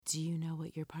Do you know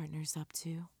what your partner's up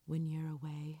to when you're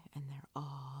away and they're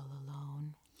all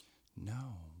alone?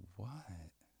 No, what?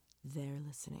 They're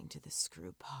listening to the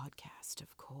Screw podcast,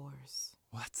 of course.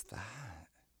 What's that?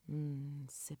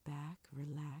 Sit back,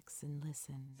 relax, and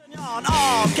listen. You're an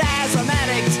orgasm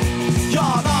addict. You're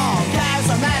an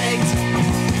orgasm addict.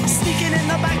 Sneaking in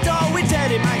the back door with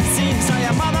dirty magazines. So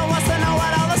your mother wants to know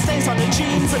what all the stains on the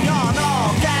jeans. And you're an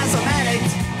orgasm addict.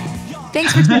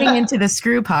 Thanks for tuning into the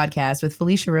Screw podcast with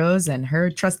Felicia Rose and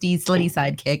her trusty slutty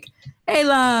sidekick. Hey,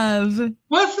 love.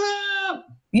 What's up?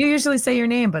 You usually say your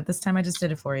name, but this time I just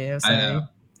did it for you. So I know.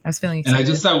 I was feeling excited. And I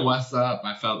just said, what's up?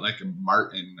 I felt like a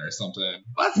Martin or something.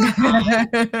 What's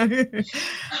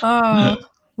up?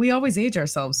 We always age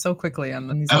ourselves so quickly on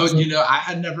these Oh, episodes. I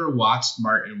had never watched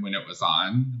Martin when it was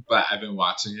on, but I've been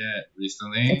watching it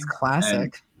recently. It's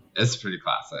classic. It's pretty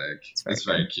classic. It's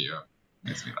very good. cute.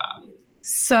 Makes me laugh.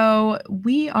 So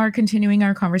we are continuing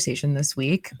our conversation this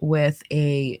week with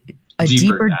a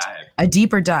deeper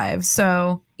dive.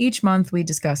 So each month we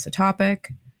discuss a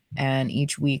topic, and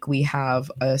each week we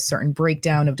have a certain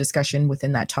breakdown of discussion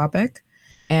within that topic.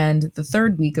 And the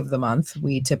third week of the month,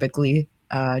 we typically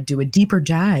do a deeper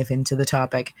dive into the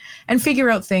topic and figure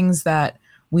out things that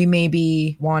we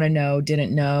maybe want to know,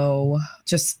 didn't know,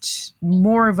 just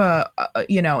more of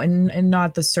and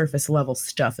not the surface level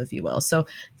stuff, if you will. So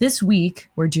this week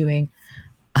we're doing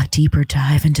a deeper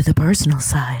dive into the personal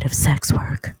side of sex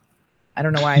work. I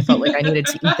don't know why I felt like I needed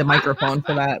to eat the microphone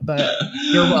for that, but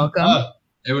you're welcome.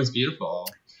 It was beautiful.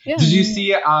 Yeah. Did you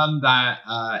see that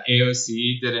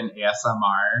AOC did an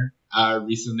ASMR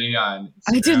recently on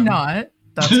Instagram? I did not.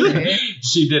 That's great.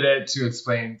 She did it to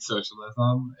explain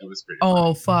socialism. It was pretty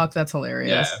Oh, funny. fuck. That's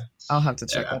hilarious. Yeah. I'll have to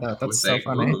check that out. That's so like,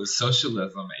 funny. Ooh,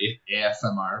 socialism,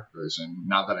 ASMR version.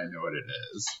 Not that I know what it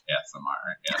is.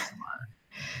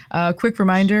 ASMR. Quick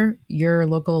reminder, your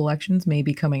local elections may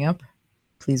be coming up.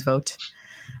 Please vote.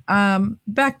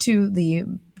 Back to the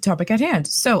topic at hand.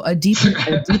 So a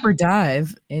deeper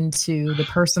dive into the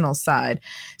personal side.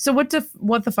 So what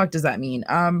the fuck does that mean?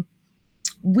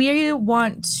 We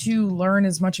want to learn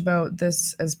as much about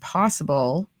this as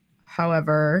possible.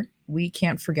 However, we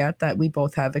can't forget that we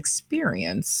both have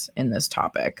experience in this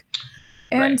topic.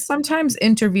 And sometimes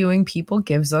interviewing people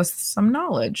gives us some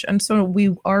knowledge. And so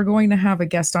we are going to have a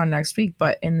guest on next week,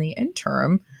 but in the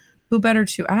interim, who better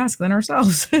to ask than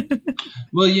ourselves?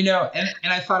 Well, and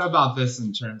I thought about this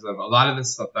in terms of a lot of the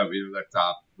stuff that we looked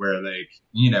up where,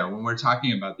 when we're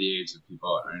talking about the age of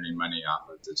people earning money off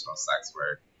of digital sex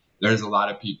work, there's a lot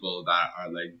of people that are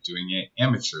doing it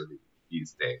amateurly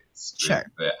these days. Sure.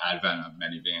 With the advent of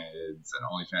ManyVids and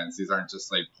OnlyFans, these aren't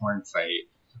just porn site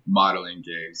modeling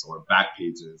gigs or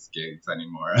Backpages gigs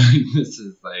anymore. This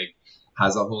is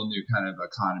has a whole new kind of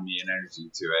economy and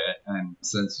energy to it. And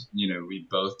since, we've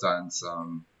both done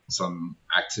some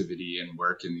activity and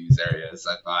work in these areas,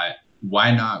 I thought,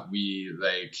 why not we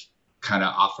kind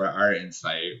of offer our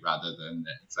insight rather than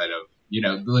the insight of,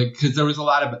 because there was a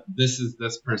lot of, this is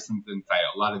this person's insight.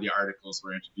 A lot of the articles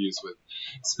were interviews with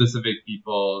specific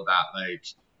people that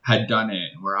had done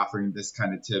it and were offering this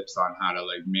kind of tips on how to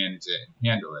manage it and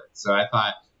handle it. So I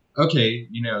thought, okay,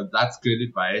 that's good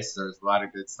advice. There's a lot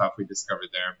of good stuff we discovered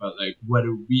there, but what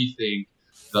do we think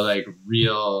the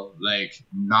real,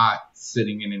 not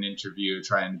sitting in an interview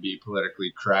trying to be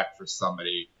politically correct for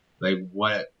somebody,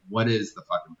 what is the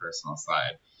fucking personal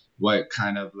side? What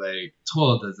kind of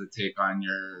toll does it take on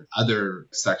your other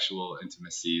sexual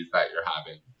intimacies that you're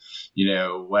having?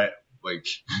 What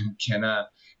can a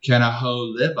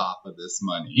hoe live off of this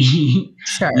money?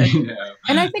 Sure.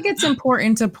 And I think it's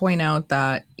important to point out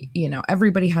that,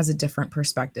 everybody has a different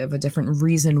perspective, a different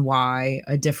reason why,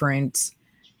 a different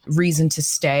reason to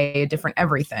stay, a different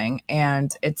everything.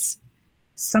 And it's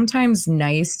sometimes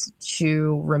nice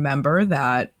to remember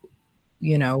that,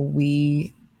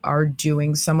 we are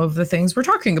doing some of the things we're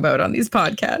talking about on these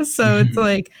podcasts. So it's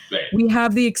we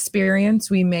have the experience.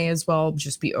 We may as well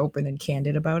just be open and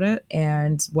candid about it.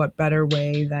 And what better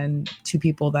way than two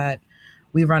people that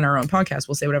we run our own podcast,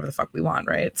 we'll say whatever the fuck we want,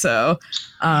 right? So,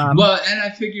 well, and I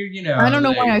figured, I don't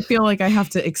know why I feel like I have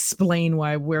to explain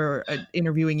why we're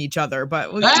interviewing each other,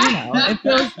 but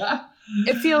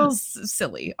it feels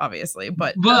silly, obviously.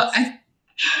 But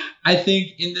I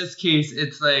think in this case,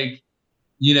 it's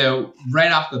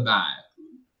right off the bat,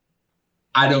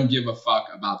 I don't give a fuck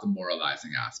about the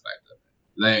moralizing aspect of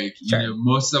it. Sure.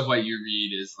 Most of what you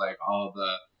read is all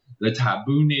the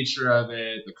taboo nature of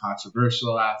it, the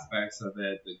controversial aspects of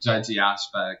it, the judgy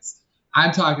aspects.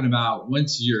 I'm talking about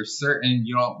once you're certain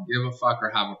you don't give a fuck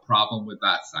or have a problem with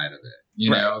that side of it.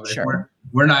 Sure.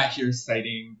 We're not here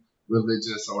citing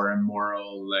religious or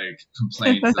immoral like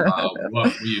complaints about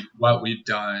what we've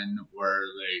done, or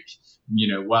like,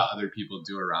 you know, what other people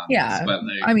do around us. But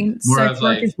like, I mean, sex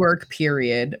work is work,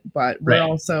 period. But we're Right.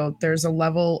 also, there's a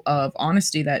level of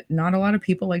honesty that not a lot of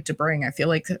people like to bring. I feel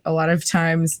like a lot of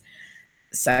times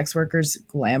sex workers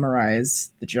glamorize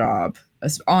the job.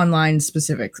 Online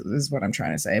specific is what I'm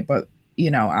trying to say. But,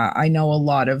 you know, I know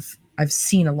I've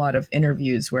seen a lot of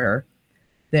interviews where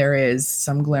there is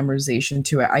some glamorization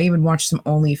to it. I even watched some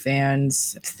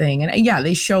OnlyFans thing, and yeah,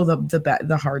 they show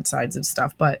the hard sides of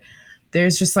stuff, but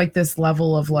there's just like this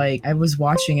level of like, I was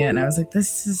watching it and I was like,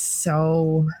 this is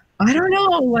so, I don't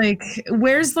know, like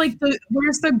where's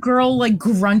the girl like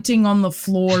grunting on the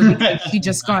floor because she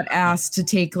just got asked to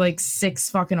take like 6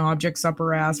 fucking objects up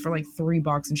her ass for like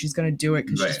 $3 and she's gonna do it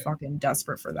because she's fucking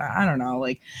desperate for that. I don't know,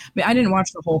 like, I mean, I didn't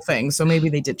watch the whole thing, so maybe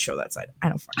they did show that side. I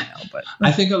don't fucking know, but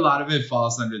I think a lot of it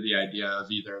falls under the idea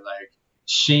of either like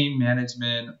shame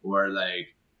management or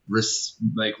like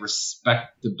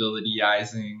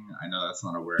respectabilityizing. I know that's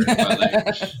not a word, but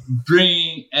like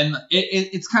bringing, and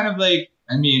it's kind of like,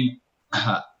 I mean,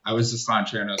 I was just on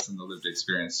Theranos in the Lived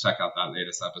Experience. Check out that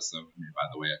latest episode with me, by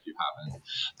the way, if you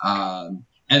haven't.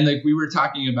 And like we were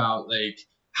talking about like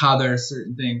how there are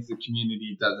certain things the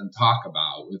community doesn't talk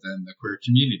about within the queer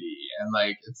community, and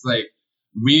like it's like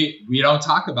we don't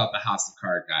talk about the House of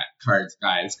Cards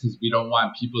guys because we don't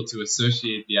want people to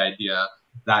associate the idea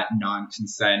that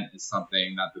non-consent is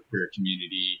something that the queer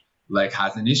community like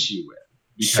has an issue with,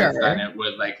 because then it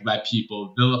would like let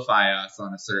people vilify us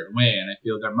on a certain way. And I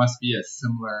feel there must be a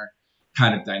similar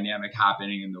kind of dynamic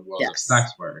happening in the world of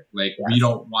sex work. Like we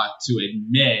don't want to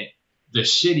admit the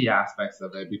shitty aspects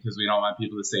of it because we don't want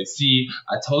people to say, see,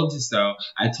 I told you so.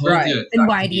 I told you. And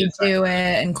why do you do it?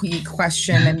 And you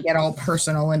question and get all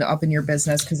personal and up in your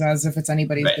business because as if it's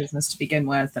anybody's business to begin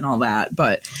with and all that.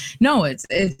 But no,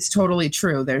 it's totally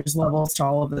true. There's levels to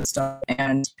all of this stuff.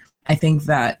 And I think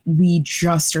that we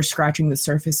just are scratching the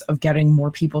surface of getting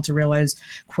more people to realize,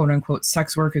 quote unquote,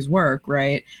 sex work is work,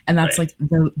 right? And that's like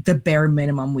the bare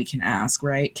minimum we can ask,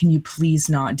 right? Can you please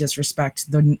not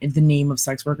disrespect the name of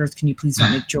sex workers? Can you please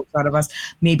not make jokes out of us?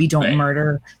 Maybe don't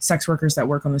murder sex workers that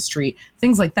work on the street,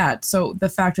 things like that. So the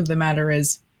fact of the matter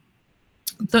is,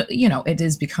 it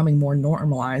is becoming more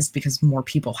normalized because more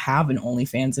people have an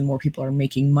OnlyFans and more people are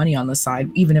making money on the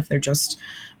side, even if they're just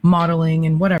modeling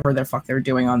and whatever the fuck they're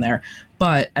doing on there.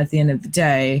 But at the end of the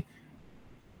day,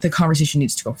 the conversation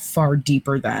needs to go far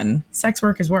deeper than sex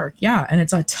work is work. Yeah. And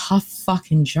it's a tough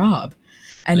fucking job.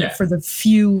 And for the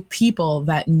few people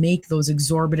that make those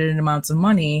exorbitant amounts of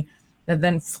money that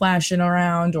then flashing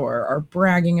around or are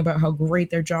bragging about how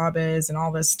great their job is and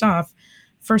all this stuff,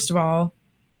 first of all,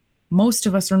 most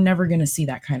of us are never going to see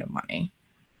that kind of money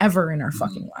ever in our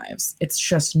fucking lives. It's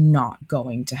just not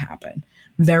going to happen.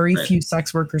 Very few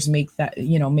sex workers make that,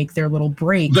 make their little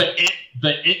break. The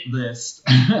it list.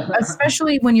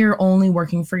 Especially when you're only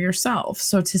working for yourself.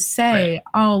 So to say,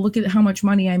 oh, look at how much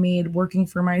money I made working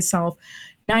for myself.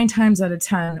 9 times out of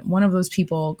 10, one of those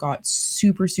people got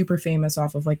super, super famous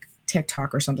off of like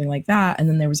TikTok or something like that. And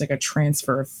then there was like a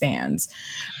transfer of fans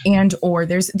or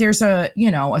there's a,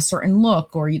 a certain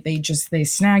look, or they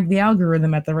snag the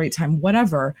algorithm at the right time,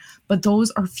 whatever. But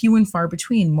those are few and far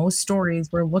between. Most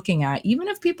stories we're looking at, even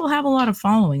if people have a lot of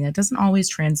following, that doesn't always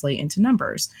translate into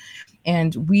numbers.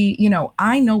 And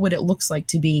I know what it looks like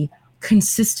to be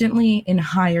consistently in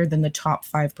higher than the top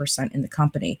 5% in the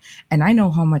company. And I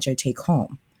know how much I take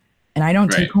home, and I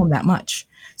don't take home that much.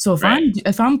 So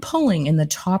if I'm pulling in the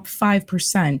top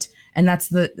 5%, and that's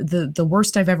the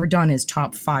worst I've ever done is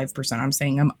top 5%. I'm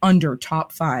saying I'm under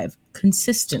top 5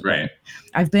 consistently.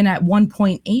 I've been at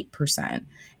 1.8%,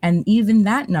 and even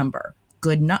that number,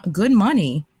 good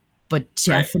money, but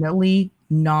definitely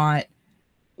not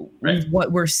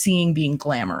what we're seeing being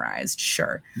glamorized.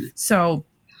 Sure. So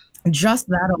just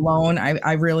that alone,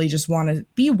 I really just want to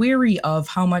be wary of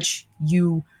how much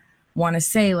you want to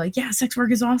say like, yeah, sex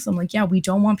work is awesome. Like, yeah, we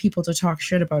don't want people to talk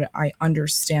shit about it. I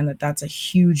understand that that's a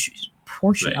huge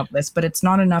portion of this, but it's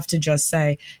not enough to just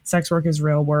say sex work is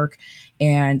real work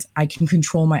and I can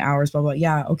control my hours, blah, blah.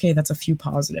 Yeah, okay, that's a few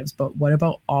positives, but what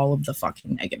about all of the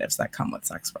fucking negatives that come with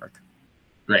sex work?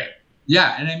 Right.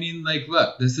 Yeah, and I mean, like,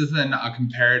 look, this isn't a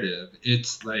comparative.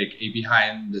 It's like a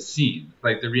behind the scenes.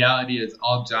 Like, the reality is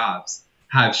all jobs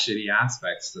have shitty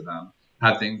aspects to them,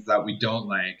 have things that we don't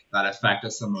like, that affect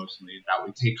us emotionally, that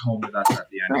we take home with us at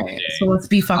the end of the day. So let's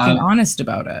be fucking honest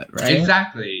about it, right?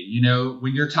 Exactly.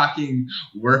 When you're talking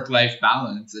work-life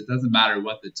balance, it doesn't matter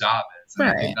what the job is. And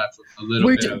I think that's a little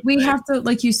bit of... We have to,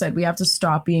 like you said, we have to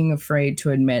stop being afraid to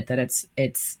admit that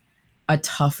it's a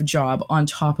tough job on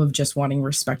top of just wanting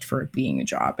respect for it being a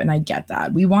job. And I get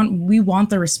that. We want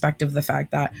the respect of the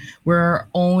fact that we're our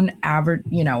own average,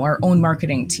 our own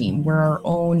marketing team. We're our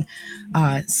own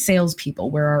salespeople.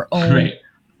 We're our own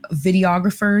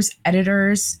videographers,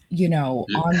 editors,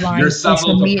 online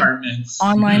social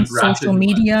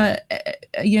media,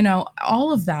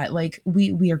 all of that. Like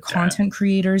we are content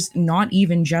creators, not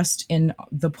even just in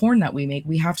the porn that we make.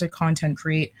 We have to content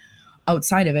create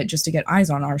outside of it just to get eyes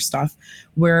on our stuff.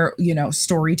 We're,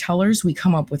 storytellers. We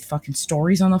come up with fucking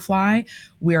stories on the fly.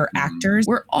 We're actors.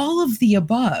 We're all of the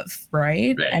above,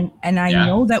 right? And I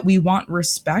know that we want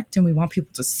respect and we want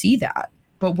people to see that.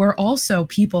 But we're also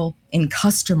people in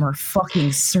customer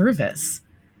fucking service.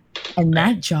 And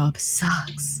that job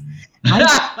sucks.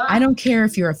 I don't care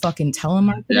if you're a fucking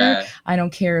telemarketer. Yeah. I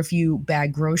don't care if you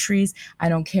bag groceries. I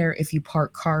don't care if you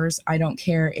park cars. I don't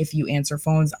care if you answer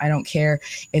phones. I don't care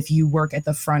if you work at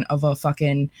the front of a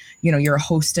fucking, you're a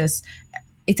hostess.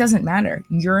 It doesn't matter.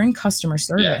 You're in customer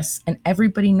service. And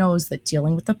everybody knows that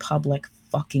dealing with the public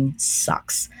fucking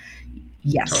sucks.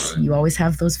 Yes, totally. You always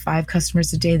have those 5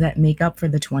 customers a day that make up for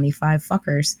the 25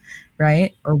 fuckers,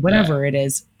 right? Or whatever it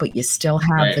is, but you still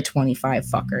have the 25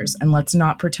 fuckers. And let's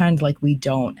not pretend like we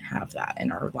don't have that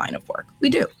in our line of work. We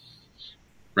do.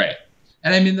 Right.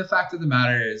 And I mean, the fact of the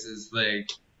matter is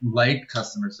like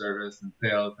customer service and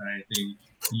sales and anything,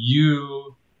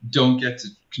 you don't get to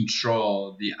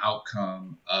control the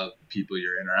outcome of the people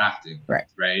you're interacting with,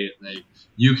 right? Like,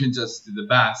 you can just do the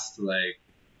best to,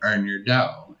 earn your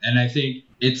dough. And I think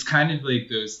it's kind of like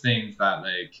those things that,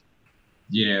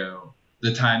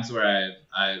 the times where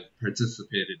I've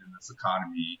participated in this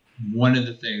economy, one of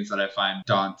the things that I find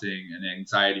daunting and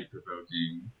anxiety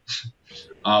provoking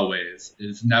always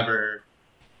is never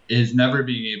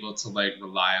being able to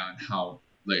rely on how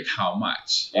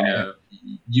much,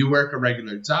 you work a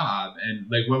regular job, and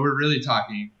what we're really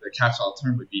talking, the catch-all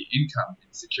term would be income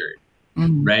insecurity,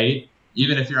 right?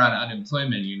 Even if you're on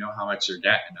unemployment, you know how much you're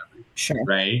getting every week,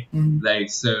 right? Mm-hmm.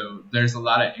 So there's a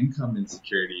lot of income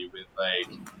insecurity with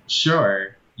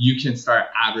sure, you can start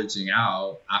averaging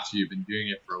out after you've been doing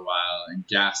it for a while and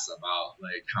guess about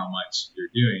how much you're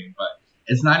doing, but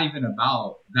it's not even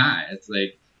about that. It's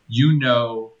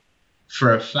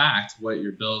for a fact what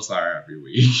your bills are every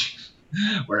week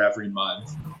or every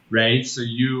month, right? So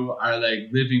you are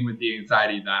living with the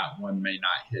anxiety that one may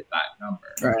not hit that number.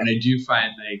 Right. And I do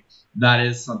find that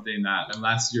is something that,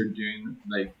 unless you're doing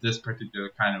this particular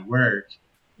kind of work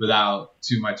without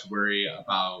too much worry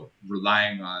about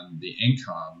relying on the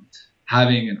income,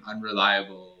 having an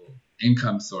unreliable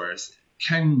income source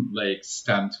can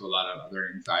stem to a lot of other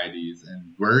anxieties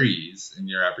and worries in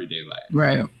your everyday life.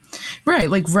 Right.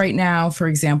 Right now, for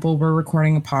example, we're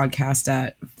recording a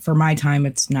podcast for my time,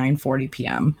 it's 9:40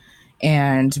 p.m.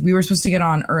 And we were supposed to get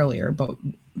on earlier, but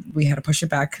we had to push it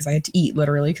back because I had to eat,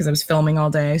 literally, because I was filming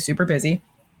all day, super busy.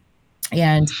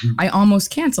 And I almost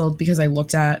canceled because I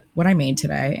looked at what I made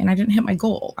today and I didn't hit my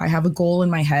goal. I have a goal in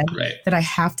my head that I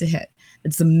have to hit.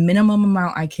 It's the minimum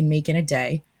amount I can make in a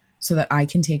day so that I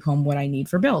can take home what I need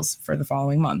for bills for the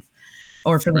following month.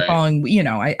 Or for the following,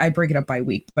 I break it up by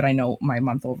week, but I know my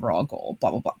month overall goal,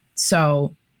 blah, blah, blah.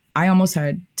 So I almost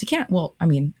had to cancel.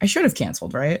 I should have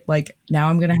canceled, right? Now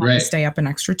I'm going to have to stay up an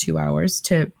extra 2 hours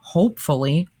to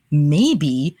hopefully,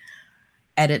 maybe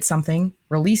edit something,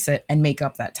 release it, and make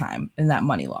up that time and that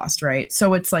money lost, right?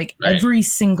 So it's every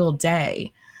single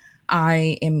day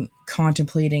I am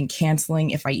contemplating canceling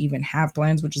if I even have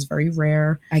plans, which is very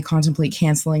rare. I contemplate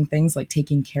canceling things like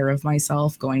taking care of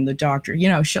myself, going to the doctor,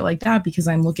 shit like that, because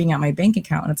I'm looking at my bank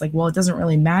account and it's well, it doesn't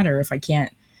really matter if I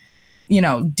can't,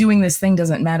 doing this thing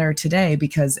doesn't matter today,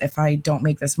 because if I don't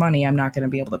make this money, I'm not going to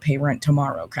be able to pay rent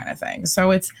tomorrow, kind of thing.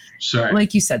 So it's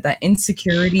like you said, that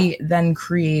insecurity then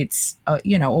creates a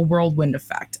whirlwind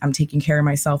effect. I'm taking care of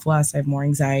myself less. I have more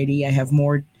anxiety. I have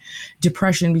more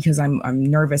depression because I'm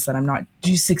nervous that I'm not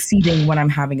succeeding when I'm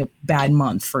having a bad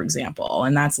month, for example.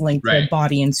 And that's linked to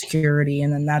body insecurity.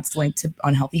 And then that's linked to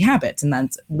unhealthy habits. And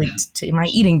that's linked to my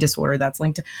eating disorder. That's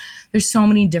linked to, there's so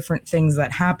many different things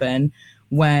that happen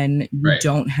when you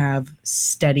don't have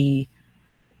steady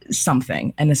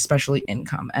something, and especially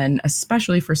income. And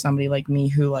especially for somebody like me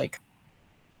who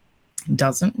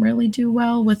doesn't really do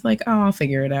well with I'll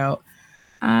figure it out.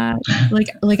 I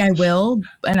will,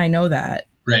 and I know that.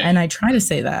 And I try to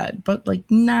say that, but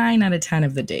 9 out of 10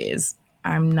 of the days,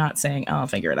 I'm not saying, I'll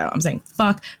figure it out. I'm saying,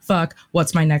 fuck,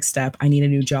 what's my next step? I need a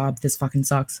new job. This fucking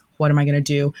sucks. what am I going to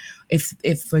do?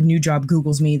 If a new job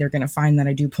Googles me, they're going to find that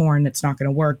I do porn. It's not going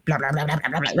to work. Blah, blah, blah, blah, blah,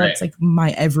 blah. Right. That's like my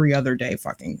every other day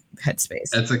fucking headspace.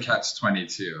 It's a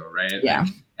catch-22, right? Yeah.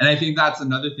 Like, and I think that's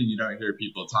another thing you don't hear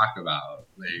people talk about,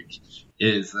 like,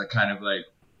 is the kind of like,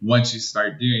 once you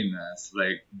start doing this,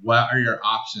 like, what are your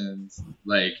options?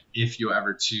 Like, if you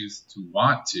ever choose to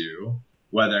want to,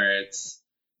 whether it's,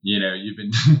 you know, you've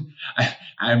been,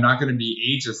 I'm not going to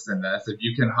be ageist in this. If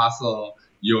you can hustle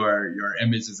your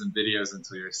images and videos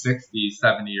until you're 60,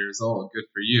 70 years old, good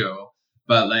for you.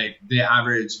 But like the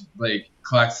average, like,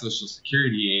 collect Social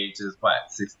Security age is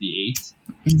what, 68?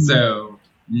 Mm-hmm. So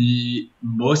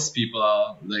most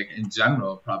people, like, in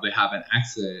general, probably have an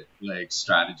exit, like,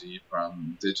 strategy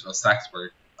from digital sex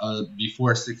work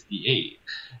before 68.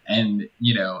 And,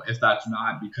 you know, if that's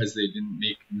not because they didn't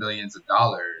make millions of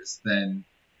dollars, then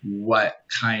what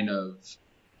kind of,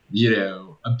 you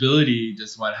know, ability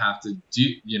does one have to do,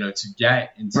 you know, to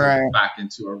get into back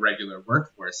into a regular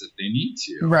workforce if they need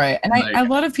to? Right. And like, a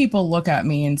lot of people look at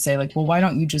me and say, like, well, why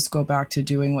don't you just go back to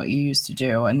doing what you used to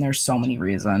do? And there's so many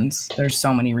reasons. There's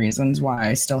so many reasons why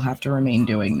I still have to remain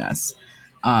doing this.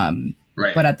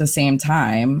 But at the same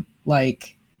time,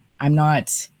 like, I'm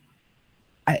not,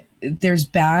 there's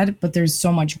bad, but there's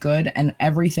so much good. And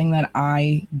everything that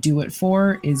I do it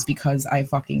for is because I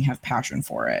fucking have passion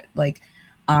for it. Like,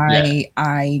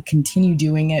 I continue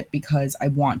doing it because I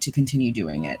want to continue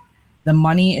doing it. The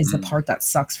money is the part that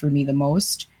sucks for me the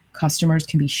most. Customers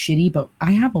can be shitty, but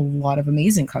I have a lot of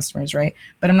amazing customers, right?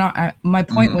 But my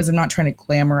point was, I'm not trying to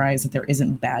glamorize that there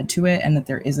isn't bad to it and that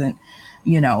there isn't,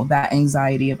 you know, that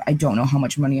anxiety of I don't know how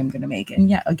much money I'm going to make. And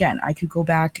yet again, I could go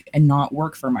back and not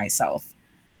work for myself.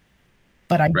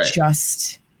 But I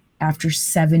just, after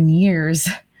 7 years,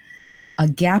 a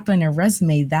gap in a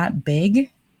resume that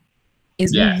big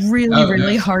is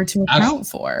really hard to account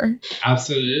for.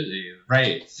 Absolutely.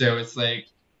 Right. So it's like,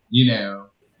 you know,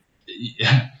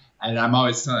 and I'm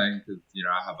always telling, because, you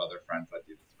know, I have other friends that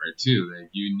do this work too, like,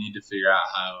 you need to figure out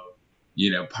how,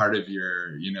 you know, part of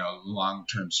your, you know,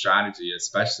 long-term strategy,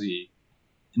 especially,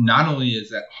 not only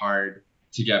is it hard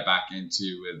to get back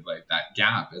into with like that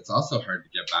gap, it's also hard to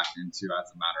get back into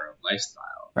as a matter of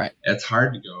lifestyle. Right. It's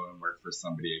hard to go and work for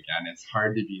somebody again. It's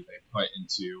hard to be like put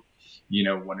into, you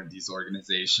know, one of these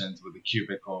organizations with a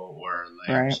cubicle or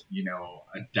like, you know,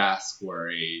 a desk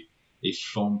or a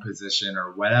phone position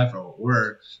or whatever,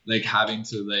 or like having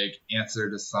to like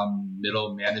answer to some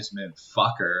middle management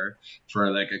fucker for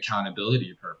like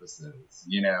accountability purposes,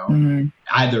 you know.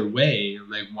 Either way,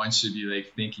 like, one should be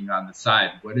like thinking on the side,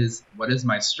 what is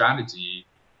my strategy?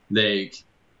 Like,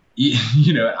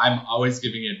 you know, I'm always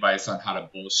giving advice on how to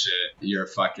bullshit your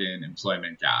fucking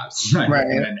employment gaps, right?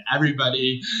 And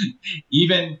everybody,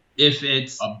 even if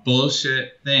it's a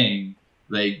bullshit thing,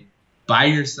 like, buy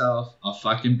yourself a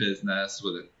fucking business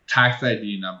with a tax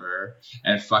ID number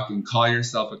and fucking call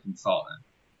yourself a consultant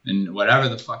and whatever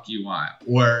the fuck you want.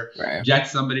 Or get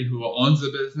somebody who owns a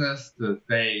business to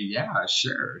say, yeah,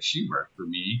 sure, she worked for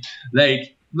me.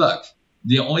 Like, look,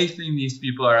 the only thing these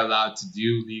people are allowed to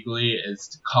do legally is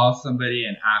to call somebody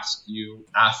and ask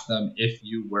them if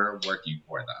you were working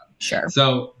for them. Sure.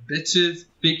 So, bitches,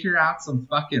 figure out some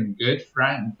fucking good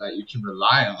friends that you can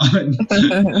rely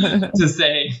on to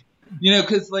say, you know,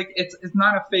 because like it's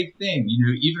not a fake thing, you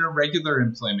know, even a regular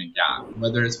employment gap,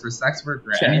 whether it's for sex work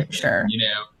or anything, you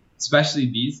know, especially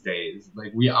these days,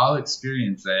 like, we all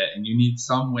experience it, and you need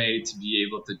some way to be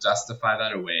able to justify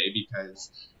that away, because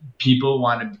people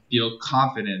want to feel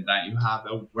confident that you have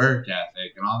a work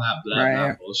ethic and all that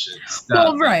blah bullshit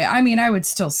stuff. Well, I mean, I would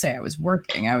still say I was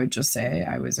working. I would just say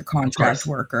I was a contract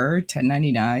worker,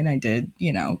 1099. I did,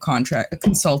 you know, contract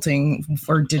consulting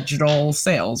for digital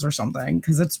sales or something,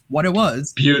 because it's what it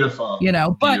was. Beautiful. You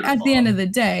know, but at the end of the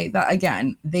day,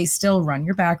 again, they still run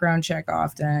your background check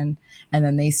often, and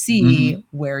then they see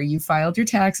where you filed your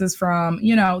taxes from.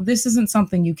 You know, this isn't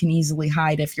something you can easily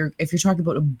hide if you're talking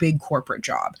about a big corporate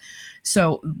job.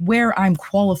 So where I'm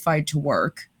qualified to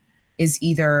work is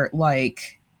either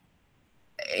like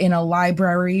in a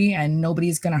library, and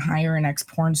nobody's going to hire an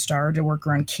ex-porn star to work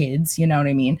around kids, you know what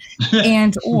I mean?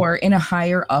 And or in a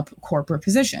higher up corporate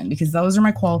position, because those are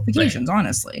my qualifications,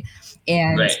 honestly.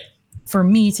 And for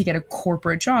me to get a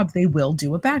corporate job, they will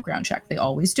do a background check. They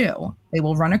always do. They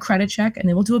will run a credit check and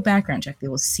they will do a background check. They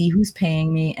will see who's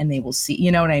paying me, and they will see, you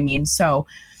know what I mean? So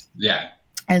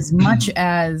as much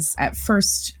as at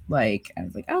first, like, I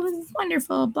was like, oh, this is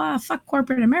wonderful, blah, fuck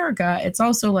corporate America. It's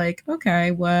also like,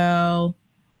 okay, well,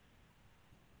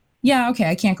 Yeah, okay,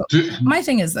 I can't go. My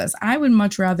thing is this. I would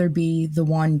much rather be the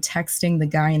one texting the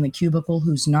guy in the cubicle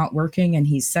who's not working and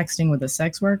he's sexting with a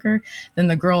sex worker than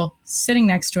the girl sitting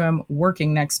next to him,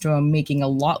 working next to him, making a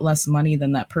lot less money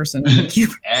than that person in the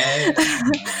cubicle.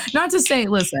 Not to say,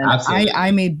 listen, I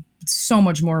made so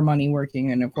much more money working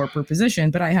in a corporate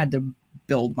position, but I had to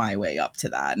build my way up to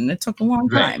that. And it took a long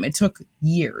time. It took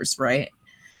years, right?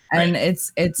 And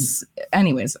it's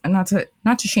anyways, not to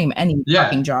shame any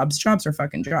fucking jobs. Jobs are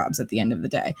fucking jobs at the end of the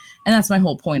day. And that's my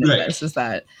whole point of this is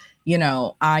that, you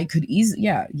know, I could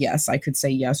easily, yes, I could say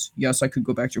yes, I could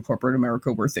go back to corporate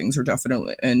America where things are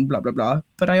definitely and blah, blah, blah.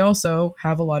 But I also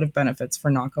have a lot of benefits for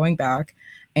not going back.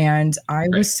 And I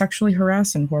was sexually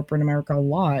harassed in corporate America a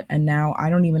lot. And now I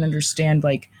don't even understand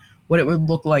like what it would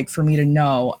look like for me to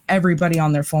know everybody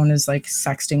on their phone is like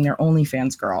sexting their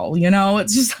OnlyFans girl. You know,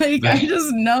 it's just like, I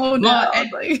just know.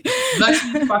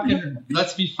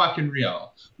 Let's be fucking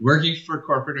real. Working for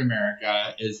corporate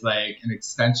America is like an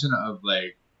extension of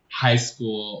like high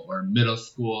school or middle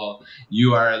school.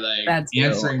 You are like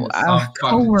answering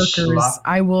coworkers.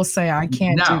 I will say I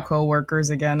can't do coworkers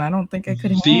again. I don't think I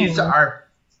could. These are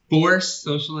forced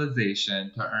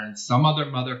socialization to earn some other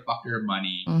motherfucker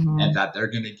money and that they're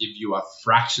going to give you a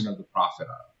fraction of the profit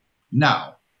of.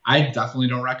 No, I definitely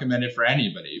don't recommend it for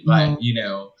anybody. But, you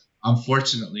know,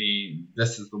 unfortunately,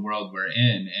 this is the world we're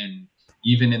in. And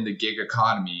even in the gig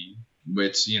economy,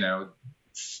 which, you know,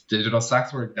 digital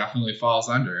sex work definitely falls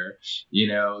under, you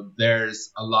know,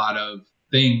 there's a lot of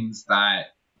things that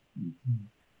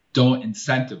don't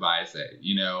incentivize it,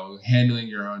 you know, handling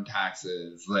your own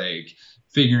taxes, like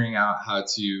figuring out how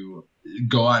to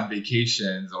go on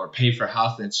vacations or pay for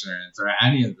health insurance or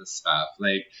any of this stuff.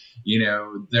 Like, you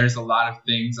know, there's a lot of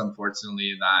things,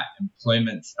 unfortunately, that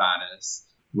employment status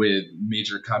with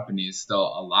major companies still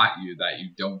allot you that you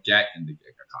don't get in the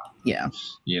gig economy. Yeah.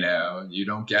 You know, you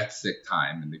don't get sick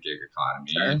time in the gig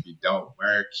economy. Sure. If you don't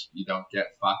work, you don't get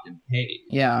fucking paid.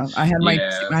 Yeah. I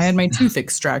had my tooth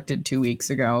extracted 2 weeks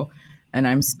ago and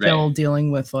I'm still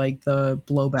dealing with like the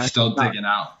blowback. Still digging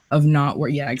out. Of not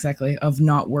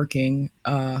working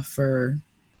for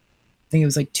I think it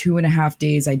was like 2.5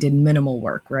 days. I did minimal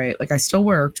work, right? Like I still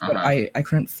worked, but I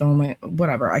couldn't film it,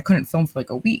 whatever. I couldn't film for like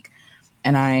a week.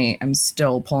 And I am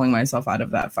still pulling myself out of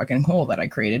that fucking hole that I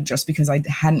created just because I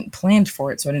hadn't planned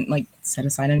for it. So I didn't like set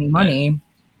aside any money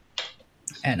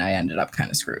and I ended up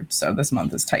kind of screwed. So this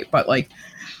month is tight, but like,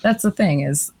 that's the thing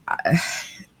is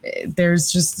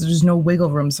there's no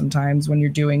wiggle room sometimes when you're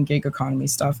doing gig economy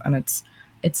stuff. And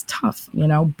it's tough, you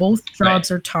know, both jobs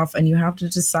are tough and you have to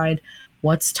decide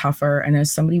what's tougher. And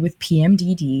as somebody with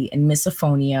PMDD and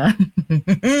misophonia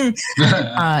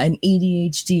and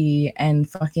ADHD and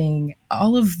fucking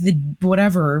all of the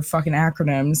whatever fucking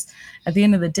acronyms, at the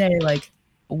end of the day, like,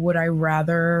 would I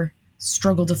rather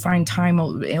struggle to find time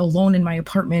alone in my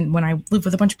apartment when I live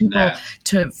with a bunch of people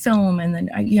to film and then,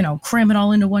 you know, cram it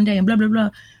all into one day and blah, blah,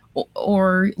 blah,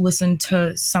 or listen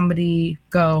to somebody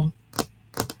go,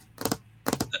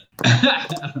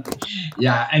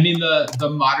 yeah, I mean the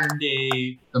modern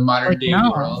day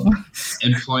world,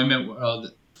 employment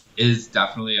world is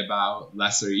definitely about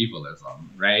lesser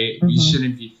evilism, right? We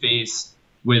shouldn't be faced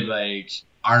with like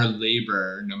our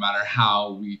labor, no matter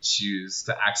how we choose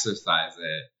to exercise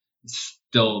it,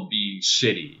 still being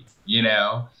shitty, you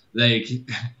know? Like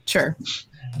sure.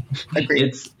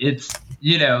 Agreed. It's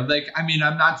you know, like I mean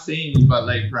I'm not saying, but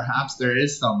like perhaps there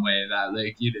is some way that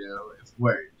like, you know,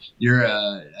 where you're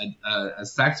a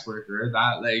sex worker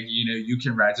that like, you know, you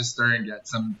can register and get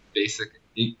some basic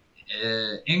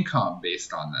income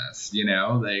based on this, you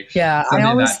know, like I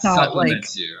always thought like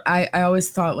I always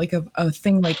thought like a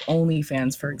thing like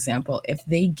OnlyFans, for example, if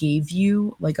they gave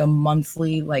you like a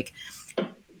monthly, like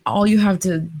all you have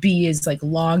to be is like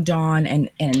logged on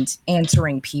and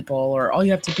answering people, or all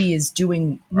you have to be is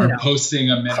doing,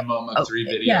 posting a minimum of 3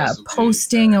 videos. Yeah,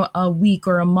 posting a week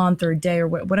or a month or a day or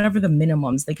whatever the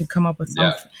minimums they could come up with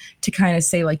to kind of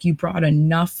say like you brought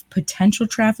enough potential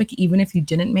traffic, even if you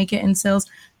didn't make it in sales,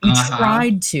 you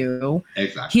tried to.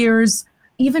 Exactly. Here's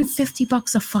even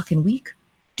 $50 a fucking week,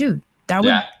 dude. That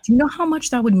would, do you know how much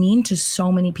that would mean to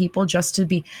so many people just to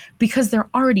be, because they're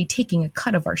already taking a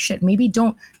cut of our shit. Maybe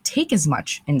don't take as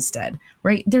much instead,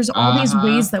 right? There's all these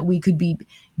ways that we could be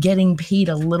getting paid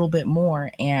a little bit more.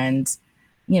 And,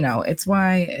 you know, it's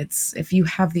why if you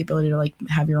have the ability to like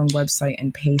have your own website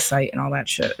and pay site and all that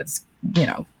shit, it's, you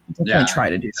know, definitely try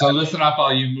to do that. So listen up,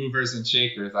 all you movers and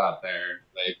shakers out there.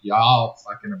 Like y'all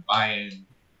fucking are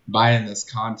buying this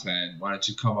content. Why don't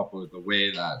you come up with a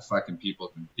way that fucking people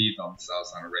can feed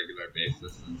themselves on a regular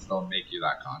basis and still make you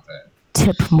that content?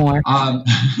 Tip more.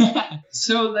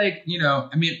 So like, you know,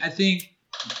 I mean, I think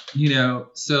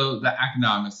So the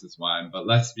economics is one, but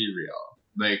let's be real.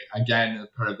 Like, again, as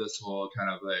part of this whole kind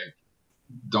of like,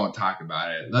 don't talk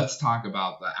about it. Let's talk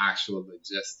about the actual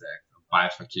logistics of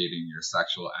bifurcating your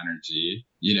sexual energy,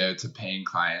 to paying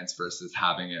clients versus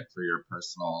having it for your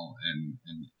personal and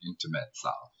intimate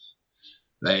self.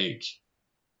 Like,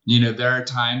 there are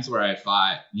times where I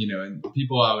thought, and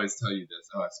people always tell you this,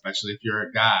 especially if you're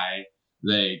a guy,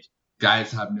 like,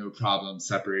 guys have no problem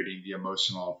separating the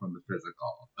emotional from the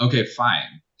physical. Okay,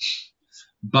 fine.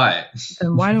 But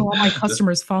then why do all my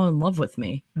customers fall in love with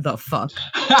me? The fuck?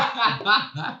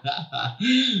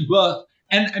 Well,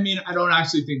 and I mean, I don't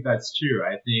actually think that's true.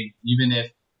 I think even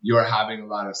if you're having a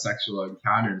lot of sexual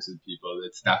encounters with people,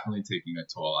 it's definitely taking a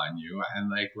toll on you. And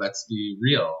like, let's be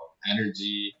real,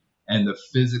 energy and the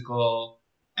physical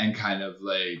and kind of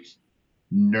like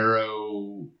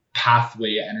neuro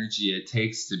pathway energy it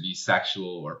takes to be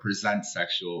sexual or present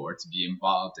sexual or to be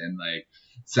involved in like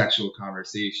sexual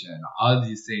conversation, all of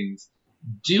these things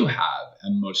do have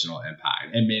emotional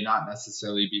impact. It may not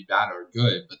necessarily be bad or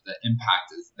good, but the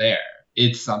impact is there.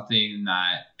 It's something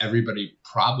that everybody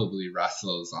probably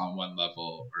wrestles on one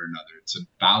level or another to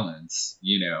balance,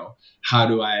 how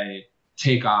do I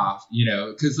take off,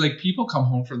 because like people come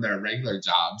home from their regular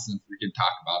jobs and freaking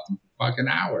talk about them for fucking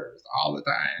hours all the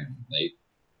time. Like,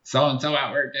 so-and-so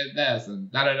at work did this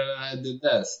and da-da-da-da did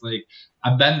this. Like,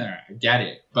 I've been there. I get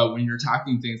it. But when you're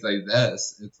talking things like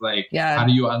this, it's like, how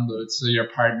do you unload to your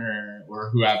partner or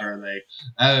whoever? Like,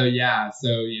 oh, yeah, so,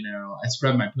 I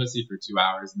spread my pussy for 2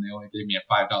 hours and they only gave me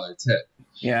a $5 tip.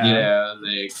 Yeah.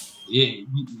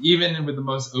 Even with the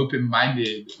most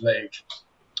open-minded, like,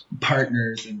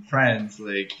 partners and friends,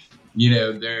 like,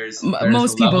 there's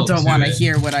most people don't want to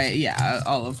hear what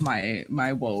all of my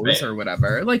woes, right, or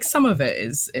whatever. Like, some of it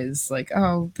is like,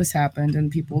 oh, this happened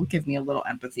and people give me a little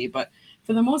empathy, but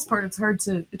for the most part it's hard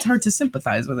to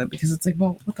sympathize with it because it's like,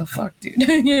 well, what the fuck,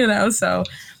 dude? So,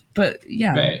 but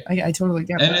yeah, right. I totally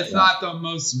get it. And it's not the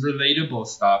most relatable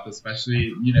stuff,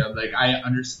 especially, like, I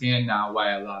understand now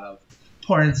why a lot of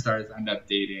porn stars end up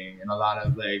dating and a lot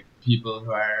of like people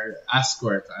who are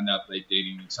escorts end up like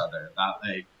dating each other. That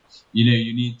like, you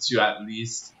need to at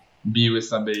least be with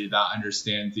somebody that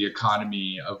understands the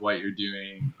economy of what you're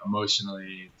doing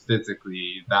emotionally,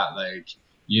 physically, that like,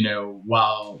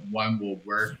 while one will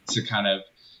work to kind of,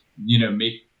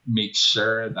 make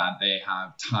sure that they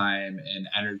have time and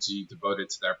energy devoted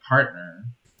to their partner,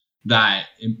 that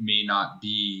it may not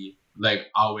be like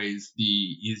always the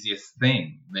easiest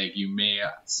thing. Like, you may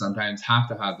sometimes have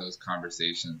to have those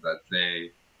conversations that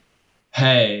say,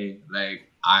 hey, like,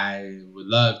 I would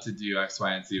love to do X,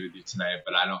 Y, and Z with you tonight,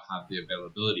 but I don't have the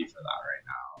availability for that right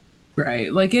now.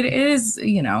 Right. Like, it is,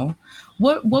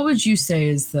 what would you say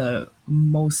is the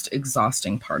most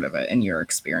exhausting part of it in your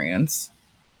experience?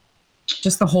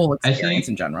 Just the whole experience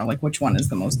in general. Like, which one is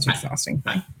the most exhausting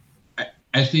thing?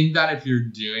 I think that if you're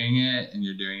doing it and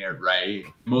you're doing it right,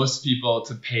 most people,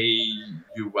 to pay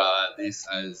you well, at least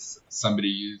as somebody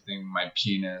using my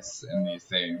penis and these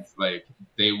things, like,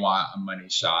 they want a money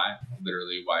shot,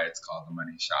 literally why it's called the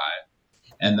money shot.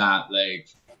 And that, like,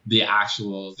 the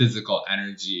actual physical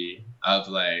energy of,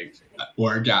 like,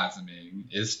 orgasming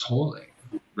is tolling,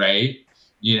 right?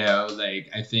 Like,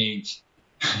 I think,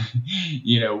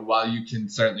 while you can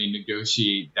certainly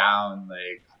negotiate down,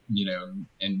 like,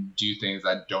 and do things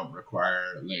that don't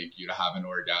require like you to have an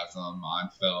orgasm on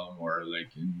film or like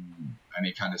in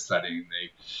any kind of setting,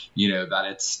 like, that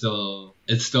it's still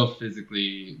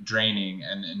physically draining,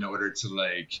 and in order to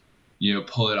like,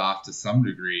 pull it off to some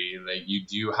degree, like, you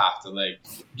do have to like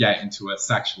get into a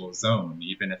sexual zone,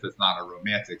 even if it's not a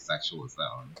romantic sexual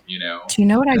zone, Do you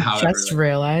know what I just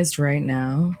realized right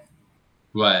now?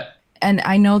 What? And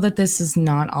I know that this is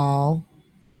not all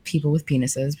people with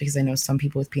penises, because I know some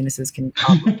people with penises can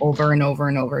come over and over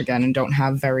and over again and don't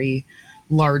have very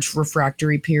large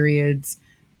refractory periods.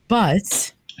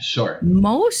 But sure,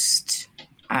 most,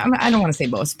 I don't want to say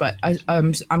most, but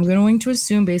I'm going to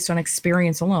assume, based on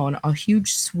experience alone, a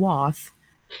huge swath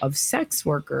of sex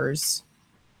workers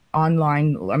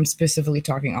online, I'm specifically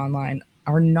talking online,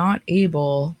 are not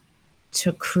able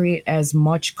to create as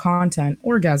much content,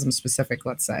 orgasm specific,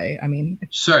 let's say. I mean,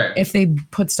 sure, if they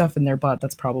put stuff in their butt,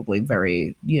 that's probably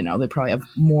very, they probably have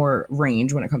more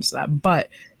range when it comes to that. But,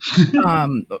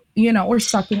 or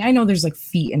sucking. I know there's like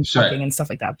feet and sucking and stuff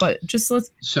like that. But just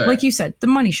like you said, the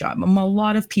money shot. A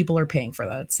lot of people are paying for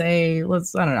that. Say, I don't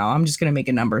know, I'm just going to make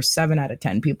a number. 7 out of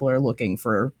 10 people are looking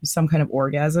for some kind of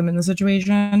orgasm in the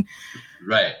situation.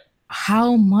 Right.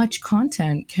 How much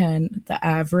content can the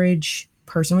average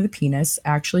person with a penis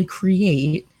actually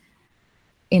create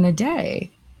in a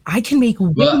day? I can make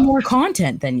way more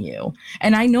content than you.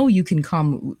 And I know you can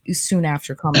come soon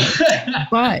after coming,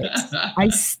 but I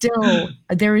still,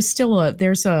 there's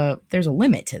a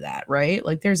limit to that, right?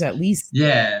 Like there's at least.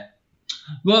 Yeah.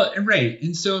 Well, right.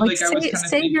 And so like I was kind of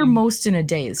say your most in a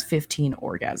day is 15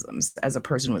 orgasms as a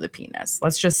person with a penis.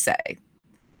 Let's just say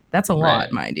that's a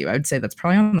lot, mind you. I would say that's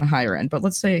probably on the higher end, but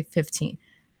let's say 15.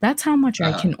 That's how much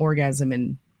I can orgasm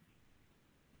in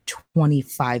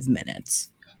 25 minutes.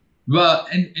 Well,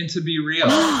 and to be real,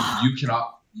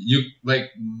 you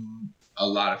like a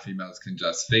lot of females can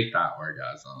just fake that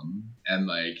orgasm, and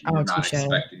like you're not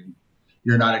expecting.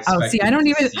 Oh, see, I don't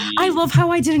even. I love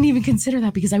how I didn't even consider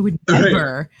that because I would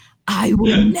never. I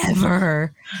would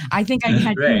never. I think I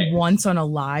had you once on a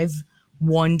live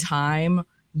one time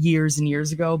years and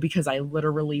years ago because I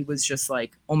literally was just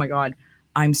like, oh my God,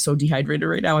 I'm so dehydrated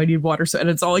right now. I need water. So, and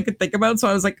it's all I could think about. So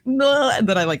I was like, no, and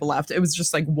then I like left. It was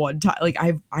just like one time. Like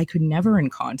I could never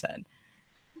in content.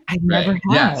 I never have.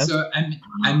 Yeah. So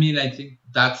I mean, I think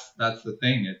that's the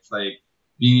thing. It's like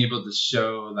being able to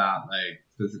show that like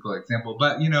physical example.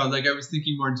 But you know, like I was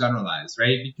thinking more generalized,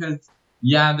 right? Because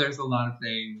yeah, there's a lot of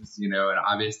things, you know, and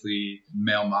obviously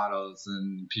male models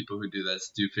and people who do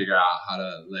this do figure out how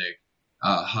to like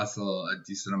hustle a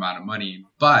decent amount of money,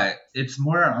 but it's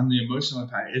more on the emotional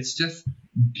impact. It's just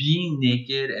being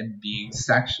naked and being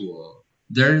sexual.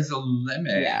 There's a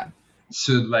limit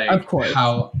to like of course.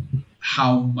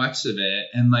 how much of it,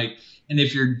 and like, and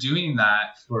if you're doing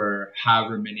that for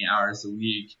however many hours a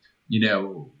week, you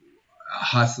know,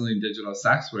 hustling digital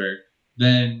sex work,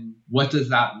 then what does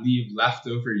that leave left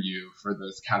over you for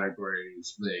those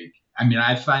categories? Like, I mean,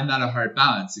 I find that a hard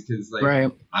balance because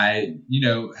like I, you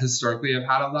know, historically I've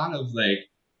had a lot of like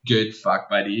good fuck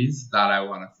buddies that I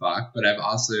want to fuck, but I've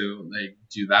also like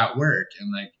do that work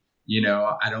and like, you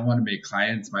know, I don't want to make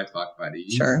clients my fuck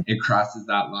buddies. Sure. It crosses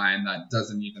that line that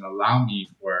doesn't even allow me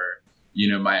for, you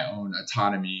know, my own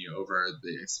autonomy over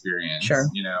the experience,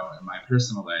 you know, in my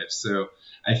personal life. So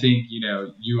I think, you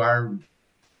know,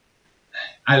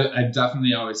 I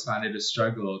definitely always found it a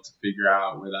struggle to figure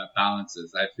out where that balance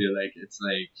is. I feel like it's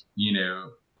like, you know,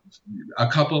 a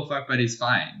couple of fuck buddies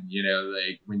fine, you know,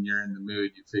 like when you're in the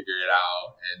mood, you figure it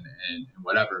out and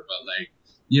whatever. But like,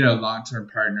 you know, long-term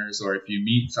partners, or if you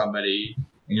meet somebody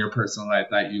in your personal life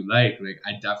that you like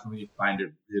I definitely find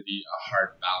it really a hard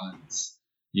balance,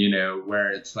 you know,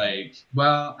 where it's like,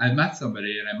 well, I met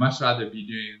somebody and I'd much rather be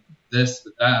doing this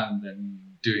with them than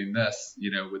doing this,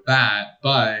 you know, with that,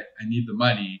 but I need the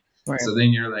money. Right. So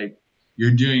then you're like,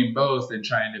 you're doing both and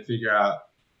trying to figure out,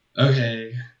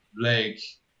 okay, like,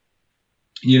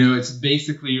 you know, it's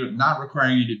basically not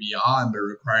requiring you to be on, but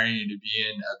requiring you to be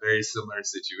in a very similar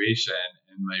situation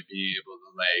and like being able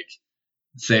to like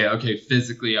say, okay,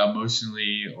 physically,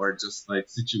 emotionally, or just like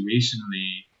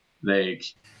situationally, like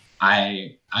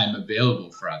I'm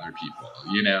available for other people,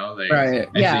 you know, like, right.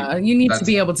 Yeah. You need to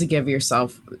be able to give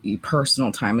yourself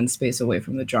personal time and space away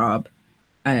from the job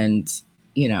and,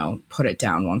 you know, put it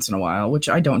down once in a while, which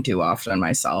I don't do often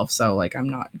myself. So like, I'm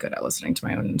not good at listening to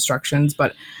my own instructions,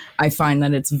 but I find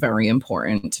that it's very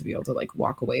important to be able to like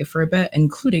walk away for a bit,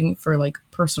 including for like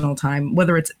personal time,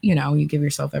 whether it's, you know, you give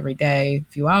yourself every day,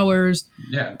 a few hours,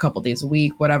 a couple days a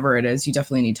week, whatever it is, you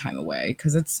definitely need time away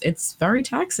because it's very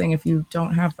taxing if you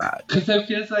don't have that. Because it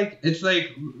feels like, it's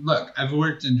like, look, I've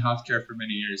worked in healthcare for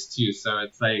many years too. So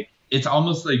it's like, it's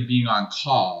almost like being on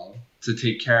call to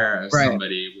take care of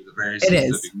somebody with a very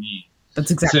specific need. That's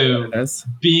exactly what it is.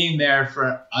 Being there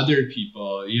for other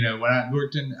people, you know, when I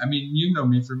worked in, I mean, you know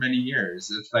me for many years.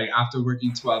 It's like after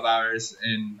working 12 hours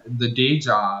in the day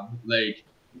job, like,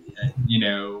 you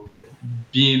know,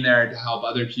 being there to help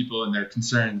other people and their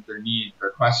concerns, their needs,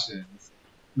 their questions,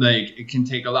 like it can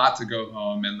take a lot to go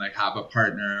home and like have a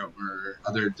partner or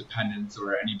other dependents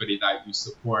or anybody that you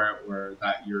support or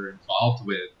that you're involved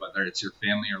with, whether it's your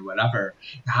family or whatever,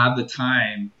 to have the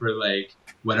time for like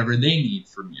whatever they need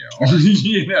from you.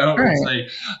 You know, right. It's like,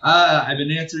 I've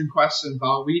been answering questions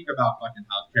all week about fucking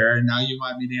healthcare, and now you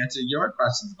want me to answer your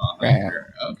questions about healthcare.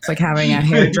 Okay. It's like having a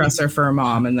hairdresser for a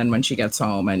mom, and then when she gets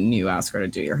home and you ask her to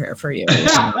do your hair for you.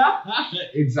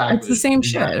 Exactly. It's the same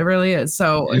shit. It really is.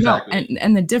 So, exactly. No,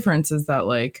 and the difference is that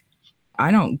like,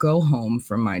 I don't go home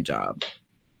from my job.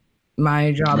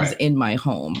 My job is in my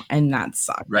home, and that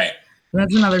sucks. Right.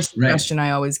 That's another suggestion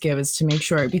I always give is to make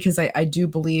sure, because I do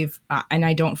believe, and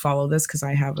I don't follow this because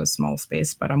I have a small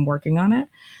space, but I'm working on it.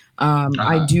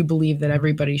 I do believe that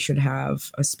everybody should have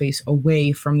a space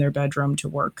away from their bedroom to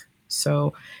work.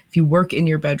 So if you work in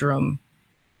your bedroom,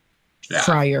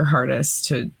 try your hardest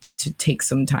to take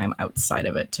some time outside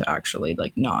of it to actually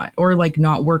like not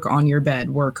work on your bed,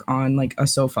 work on like a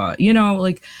sofa, you know,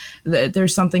 like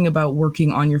there's something about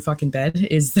working on your fucking bed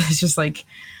is just like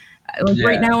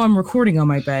right now I'm recording on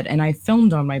my bed and I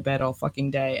filmed on my bed all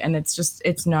fucking day, and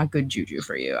it's not good juju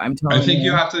for you. I'm telling you. I think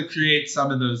you have to create some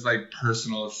of those like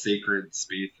personal sacred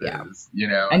spaces, you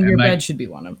know, and your like, bed should be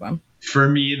one of them. For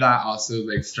me, that also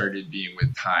like started being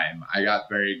with time. I got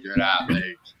very good at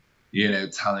like, you know,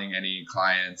 telling any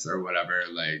clients or whatever,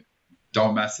 like,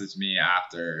 don't message me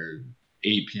after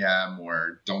 8 p.m.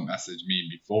 or don't message me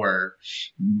before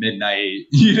midnight,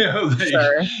 you know,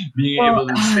 like being able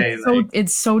to say like,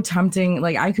 it's so tempting.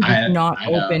 Like I could just not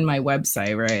open my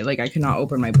website, right? Like I could not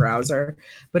open my browser,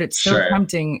 but it's so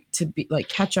tempting to be like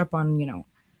catch up on, you know,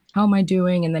 how am I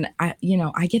doing? And then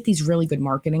I get these really good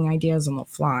marketing ideas on the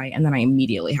fly, and then I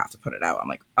immediately have to put it out. I'm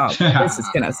like, oh, this is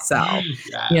gonna sell.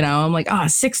 You know, I'm like,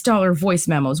 $6 voice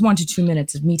memos, 1 to 2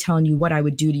 minutes of me telling you what I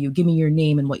would do to you. Give me your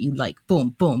name and what you like. Boom,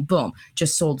 boom, boom.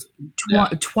 Just sold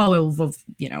 12 of,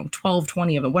 12,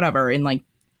 20 of it, whatever, in like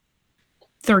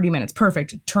 30 minutes.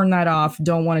 Perfect. Turn that off.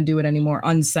 Don't want to do it anymore.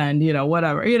 Unsend,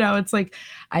 whatever. It's like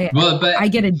I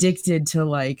get addicted to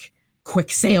like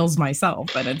quick sales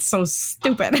myself, and it's so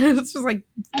stupid. It's just like,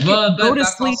 go to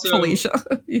sleep, also, Felicia.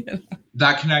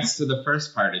 That connects to the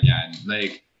first part again.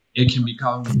 Like, it can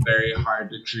become very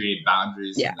hard to create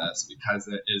boundaries in this because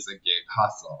it is a gig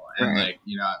hustle. And like,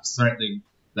 I've certainly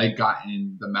like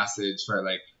gotten the message for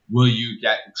like, will you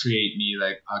create me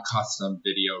like a custom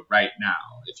video right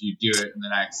now? If you do it in the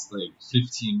next like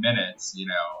 15 minutes,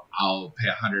 I'll pay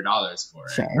 $100 for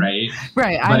it. Right.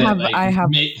 Right. I have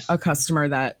a customer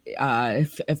that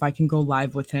if I can go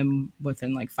live with him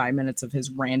within like 5 minutes of his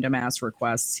random ass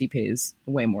requests, he pays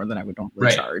way more than I would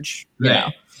normally charge.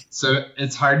 Right. So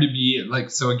it's hard to be like,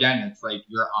 so again, it's like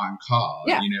you're on call,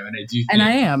 and I do think, and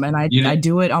I am, and I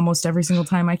do it almost every single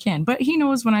time I can, but he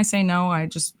knows when I say no,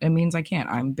 it means I can't,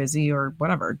 I'm busy or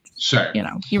whatever. Sure.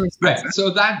 He respects it.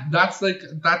 So that's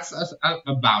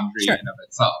a boundary in of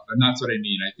itself. And that's what I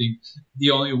mean. I think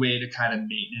the only way to kind of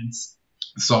maintenance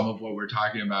some of what we're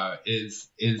talking about is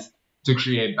to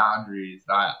create boundaries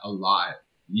that allot,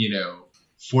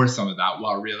 for some of that,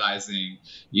 while realizing,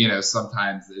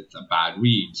 sometimes it's a bad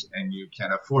week and you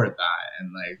can't afford that.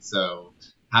 And like, so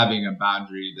having a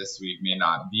boundary this week may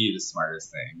not be the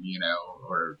smartest thing,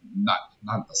 or not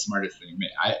the smartest thing.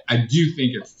 I do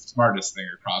think it's the smartest thing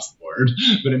across the board,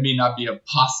 but it may not be a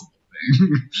possible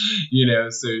thing,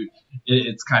 so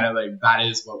it's kind of like, that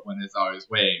is what one is always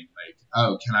weighing, like,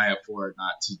 oh, can I afford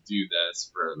not to do this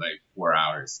for like 4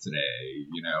 hours today,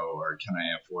 or can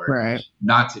I afford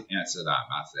not to answer that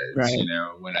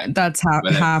message, that's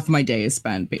half my day is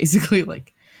spent basically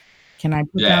like, can I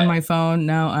put down my phone?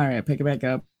 No. All right. Pick it back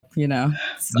up.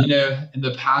 So. In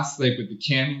the past, like with the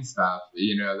canning stuff,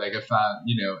 like I found,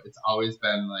 it's always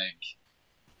been like,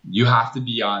 you have to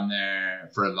be on there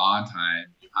for a long time.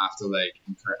 You have to like,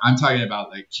 I'm talking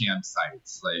about like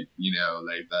campsites, like,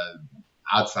 like the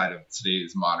outside of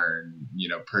today's modern,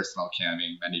 personal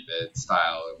camming, ManyVid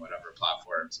style and whatever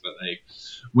platforms. But like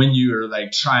when you're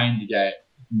like trying to get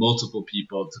multiple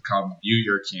people to come view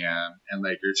your cam, and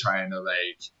like you're trying to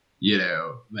like,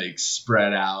 like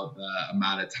spread out the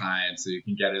amount of time so you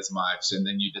can get as much, and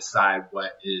then you decide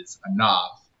what is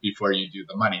enough before you do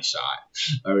the money shot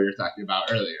that we were talking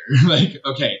about earlier. Like,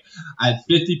 okay, I had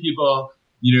 50 people,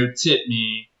 tip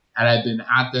me, and I've been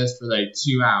at this for like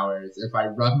 2 hours. If I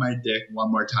rub my dick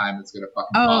one more time, it's gonna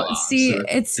fucking fall off. See, so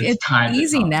it's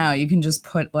easy now. You can just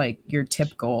put like your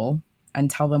tip goal and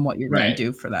tell them what you're going to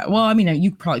do for that. Well, I mean,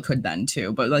 you probably could then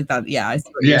too, but like that, I see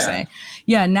what you're saying.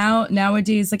 Yeah,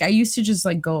 nowadays, like I used to just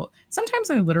like go, sometimes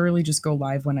I literally just go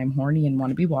live when I'm horny and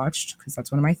want to be watched, because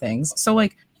that's one of my things. So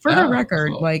like, for the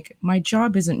record, like my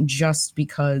job isn't just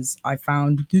because I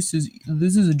found this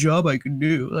is a job I could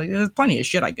do. Like there's plenty of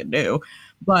shit I could do,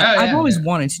 but I've always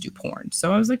wanted to do porn.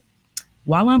 So I was like,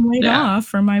 while I'm laid off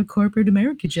from my corporate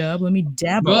America job, let me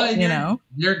dabble. Well,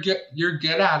 you're good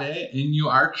at it, and you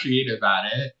are creative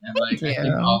at it, and like I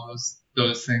think all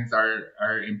those things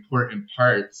are important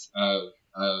parts of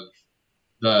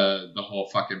the whole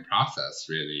fucking process.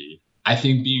 Really, I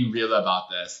think being real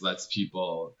about this lets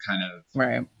people kind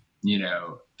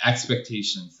of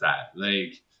expectations set,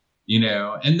 like.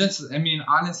 And this, I mean,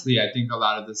 honestly, I think a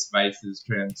lot of this advice is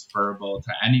transferable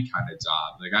to any kind of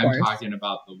job. Like I'm talking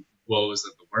about the woes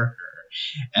of the worker,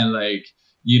 and like,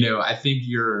 I think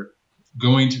you're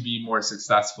going to be more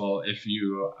successful if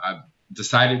you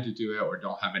decided to do it or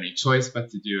don't have any choice but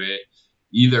to do it.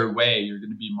 Either way, you're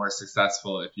going to be more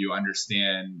successful if you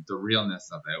understand the realness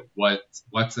of it.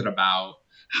 What's it about?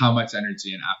 how much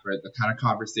energy and effort, the kind of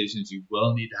conversations you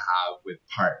will need to have with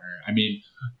partner. I mean,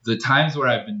 the times where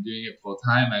I've been doing it full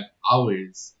time, I've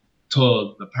always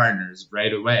told the partners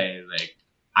right away, like,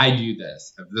 I do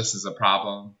this. If this is a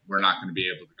problem, we're not going to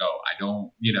be able to go. I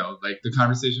don't, like the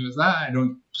conversation was that I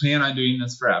don't plan on doing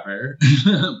this forever.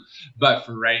 But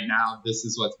for right now, this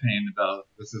is what's paying the bill.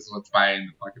 This is what's buying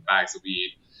the bucket bags of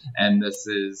weed. And this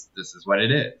is what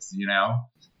it is,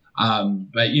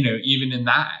 But, even in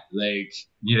that, like,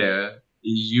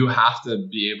 you have to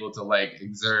be able to like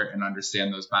exert and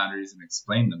understand those boundaries and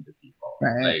explain them to people.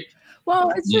 Right. Like,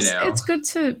 well, it's good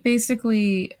to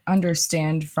basically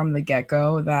understand from the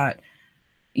get-go that,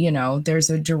 there's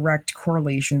a direct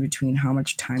correlation between how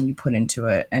much time you put into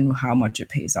it and how much it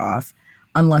pays off,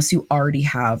 unless you already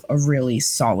have a really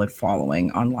solid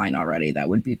following online already that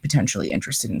would be potentially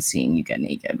interested in seeing you get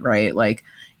naked, right? Like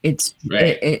it's,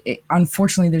 right. It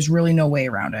unfortunately, there's really no way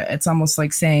around it. It's almost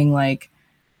like saying like,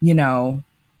 you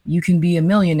can be a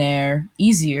millionaire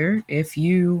easier if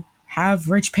you have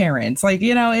rich parents. Like,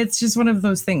 it's just one of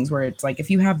those things where it's like, if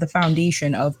you have the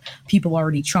foundation of people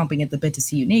already chomping at the bit to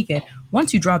see you naked,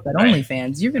 once you drop that right.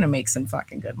 OnlyFans, you're going to make some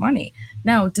fucking good money.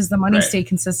 Now, does the money right. stay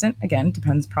consistent? Again,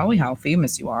 depends probably how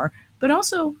famous you are, but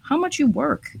also how much you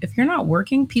work. If you're not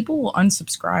working, people will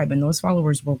unsubscribe and those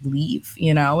followers will leave.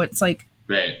 It's like,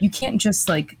 right. you can't just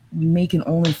like make an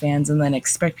OnlyFans and then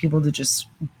expect people to just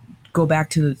go back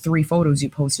to the 3 photos you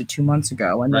posted 2 months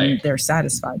ago and then right. they're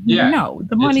satisfied. Yeah. No,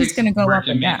 the money's going to go up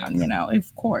and down,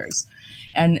 of course.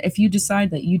 And if you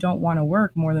decide that you don't want to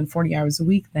work more than 40 hours a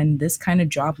week, then this kind of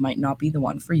job might not be the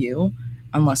one for you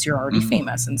unless you're already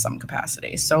famous in some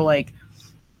capacity. So like,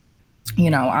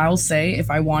 I'll say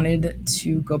if I wanted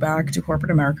to go back to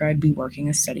corporate America, I'd be working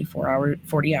a steady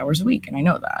 40 hours a week. And I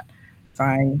know that.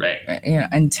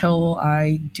 Until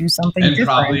I do something and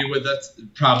different.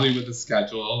 probably with a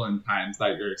schedule and times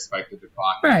that you're expected to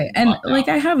clock. Right. And like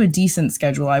I have a decent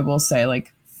schedule, I will say,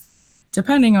 like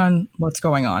depending on what's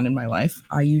going on in my life,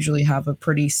 I usually have a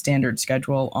pretty standard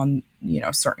schedule on,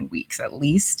 certain weeks at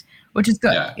least, which is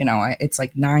good. Yeah. It's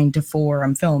like 9 to 4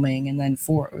 I'm filming and then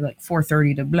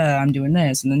 4:30 to blah, I'm doing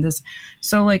this and then this.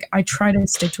 So like I try to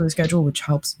stick to a schedule, which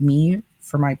helps me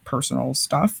for my personal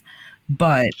stuff.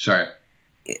 But sure.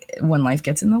 When life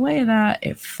gets in the way of that,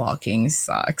 it fucking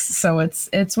sucks. So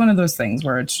it's one of those things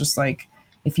where it's just like,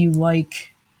 if you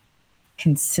like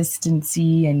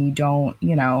consistency and you don't,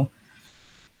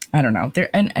 I don't know.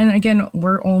 And again,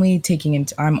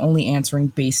 I'm only answering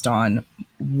based on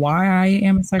why I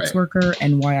am a sex worker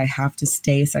and why I have to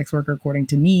stay a sex worker according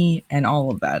to me and all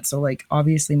of that. So like,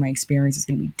 obviously my experience is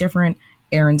going to be different.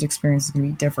 Aaron's experience is going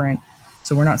to be different.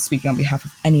 So we're not speaking on behalf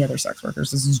of any other sex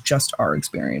workers. This is just our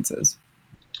experiences,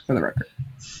 for the record.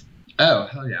 Oh,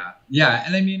 hell yeah. Yeah,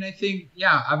 and I mean, I think,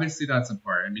 obviously that's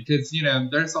important because,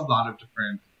 there's a lot of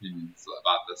different opinions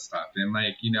about this stuff. And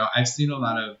like, I've seen a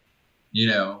lot of,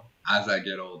 as I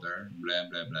get older, blah,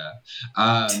 blah,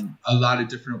 blah, a lot of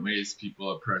different ways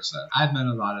people approach that. I've met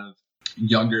a lot of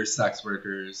younger sex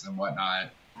workers and whatnot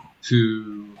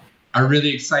who are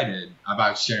really excited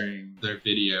about sharing their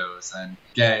videos and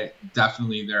get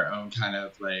definitely their own kind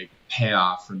of like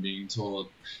payoff from being told,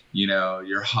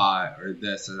 you're hot or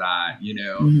this or that,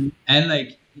 Mm-hmm. and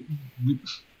like,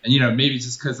 maybe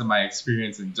just because of my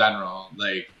experience in general,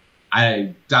 like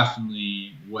I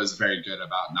definitely was very good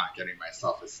about not getting my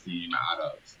self-esteem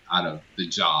out of the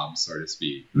job, so to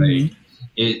speak. Mm-hmm.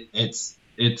 Like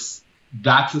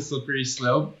that's a slippery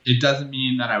slope. It doesn't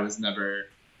mean that I was never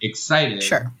excited.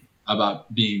 Sure.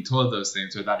 About being told those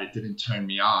things or that it didn't turn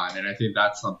me on. And I think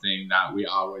that's something that we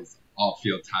always all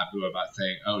feel taboo about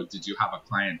saying, oh, did you have a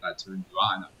client that turned you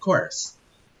on? Of course.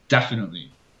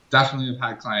 Definitely have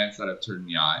had clients that have turned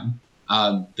me on.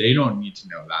 They don't need to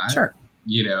know that. Sure.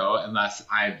 Unless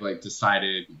I've like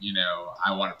decided,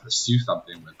 I want to pursue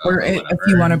something with them. Or if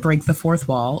you want to break the fourth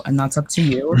wall, and that's up to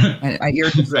you and at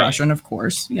your discretion, right. Of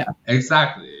course. Yeah.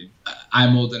 Exactly.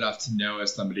 I'm old enough to know if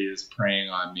somebody is preying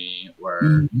on me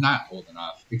or not old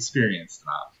enough, experienced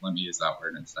enough. Let me use that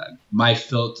word instead. My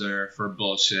filter for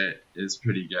bullshit is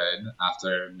pretty good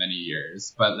after many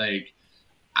years. But like,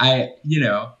 I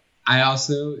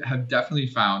also have definitely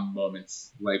found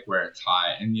moments like where it's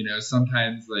hot. And,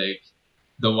 sometimes like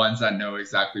the ones that know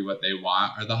exactly what they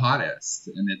want are the hottest.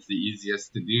 And it's the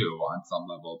easiest to do on some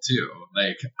level too.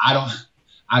 Like, I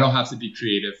don't have to be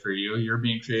creative for you. You're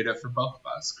being creative for both of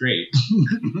us. Great.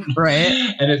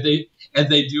 Right. And if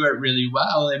they do it really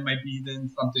well, it might be then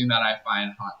something that I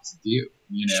find hot to do,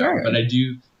 Sure. But I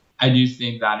do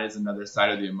think that is another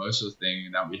side of the emotional thing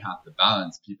that we have to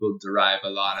balance. People derive a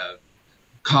lot of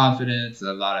confidence,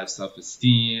 a lot of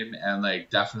self-esteem, and like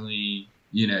definitely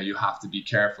you know, you have to be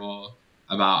careful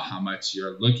about how much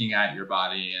you're looking at your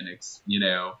body. And, you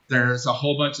know, there's a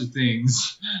whole bunch of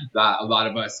things that a lot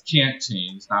of us can't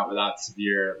change, not without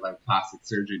severe like plastic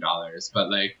surgery dollars.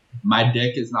 But like my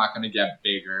dick is not going to get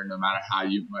bigger no matter how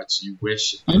much you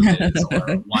wish it is or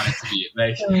want it to be.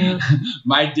 Like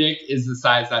my dick is the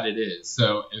size that it is.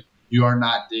 So if you are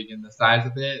not digging the size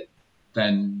of it,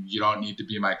 then you don't need to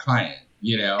be my client.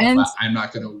 You know, but I'm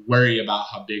not going to worry about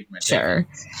how big my dick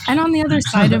is. And on the other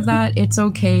side of that, it's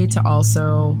okay to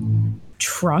also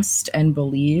trust and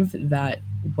believe that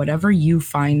whatever you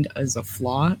find as a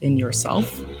flaw in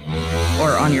yourself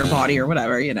or on your body or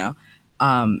whatever, you know,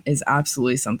 is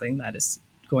absolutely something that is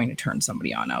going to turn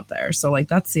somebody on out there. So like,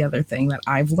 that's the other thing that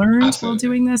I've learned while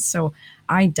doing this. So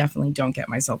I definitely don't get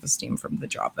my self-esteem from the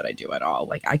job that I do at all.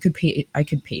 Like I could post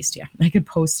an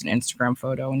Instagram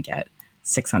photo and get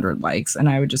 600 likes and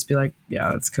I would just be like, yeah,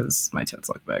 that's because my tits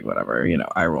look big, whatever, you know,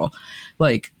 I roll.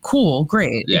 Like, cool,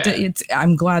 great. Yeah.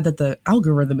 I'm glad that the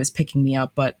algorithm is picking me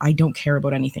up, but I don't care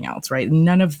about anything else, right?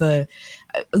 None of the,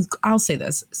 I'll say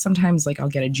this, sometimes like I'll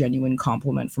get a genuine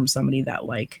compliment from somebody that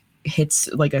like hits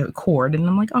like a chord and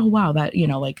I'm like, oh wow, that, you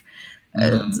know, like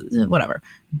whatever.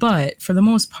 But for the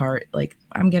most part, like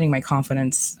I'm getting my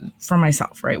confidence from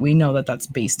myself, right? We know that that's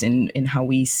based in how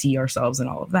we see ourselves and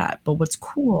all of that. But what's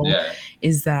cool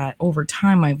is that over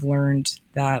time I've learned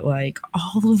that like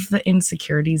all of the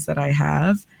insecurities that I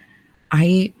have,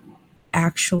 I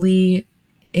actually,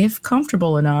 if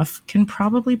comfortable enough, can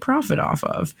probably profit off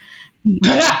of.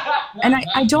 And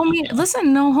I don't mean,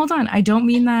 listen, no, hold on. I don't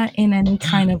mean that in any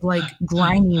kind of like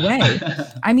grimy way.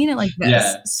 I mean it like this.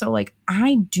 Yeah. So like,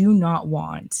 I do not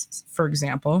want, for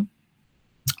example,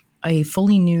 a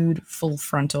fully nude, full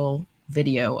frontal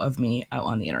video of me out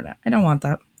on the internet. I don't want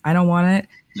that. I don't want it.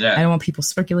 Yeah. I don't want people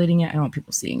circulating it. I don't want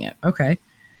people seeing it. Okay.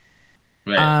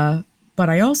 Right. But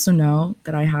I also know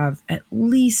that I have at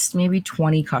least maybe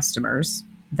 20 customers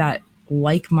that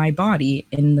like my body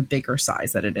in the bigger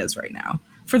size that it is right now.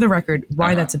 For the record,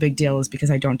 why that's a big deal is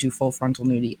because I don't do full frontal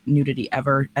nudity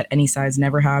ever at any size,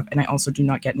 never have. And I also do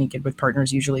not get naked with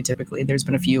partners usually, typically. There's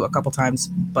been a couple times,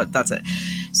 but that's it.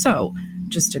 So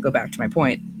just to go back to my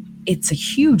point, it's a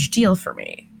huge deal for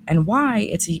me. And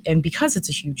because it's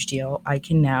a huge deal, I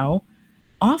can now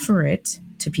offer it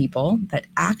to people that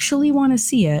actually want to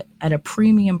see it at a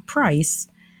premium price.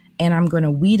 And I'm going to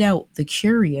weed out the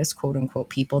curious, quote unquote,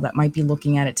 people that might be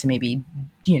looking at it to maybe,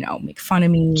 you know, make fun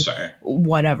of me,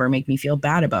 whatever, make me feel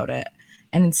bad about it.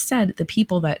 And instead, the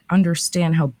people that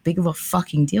understand how big of a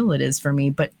fucking deal it is for me,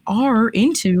 but are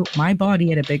into my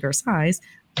body at a bigger size,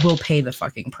 will pay the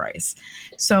fucking price.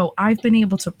 So I've been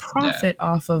able to profit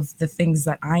off of the things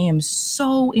that I am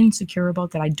so insecure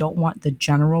about that I don't want the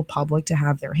general public to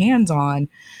have their hands on,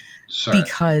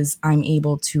 because I'm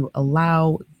able to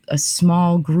allow a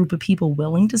small group of people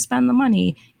willing to spend the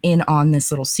money in on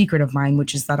this little secret of mine,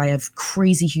 which is that I have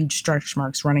crazy huge stretch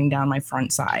marks running down my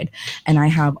front side. And I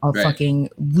have a fucking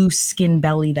loose skin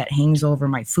belly that hangs over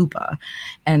my fupa.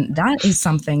 And that is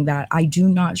something that I do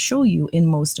not show you in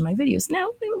most of my videos. Now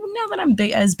that I'm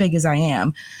as big as I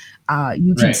am,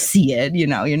 you can see it, you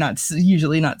know, you're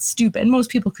usually not stupid. And most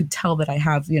people could tell that I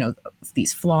have, you know,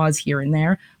 these flaws here and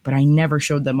there, but I never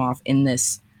showed them off in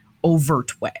this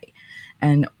overt way.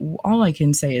 And all I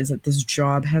can say is that this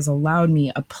job has allowed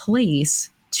me a place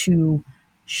to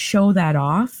show that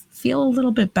off, feel a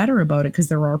little bit better about it, because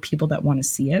there are people that want to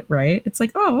see it, right? It's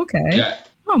like, oh, okay. Yeah.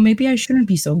 Oh, maybe I shouldn't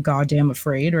be so goddamn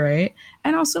afraid, right?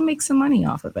 And also make some money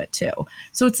off of it too.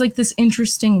 So it's like this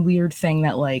interesting, weird thing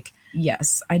that like,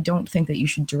 yes, I don't think that you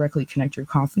should directly connect your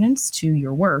confidence to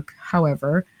your work.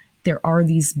 However, there are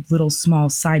these little small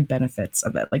side benefits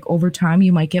of it. Like over time,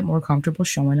 you might get more comfortable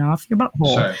showing off your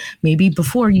butthole. Maybe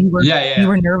before you were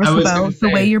nervous about the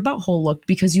way your butthole looked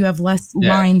because you have less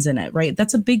lines in it, right?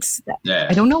 That's a big step.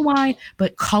 I don't know why,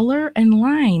 but color and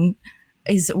line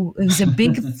is a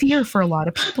big fear for a lot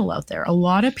of people out there. A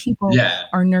lot of people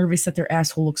are nervous that their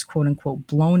asshole looks quote unquote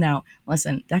blown out.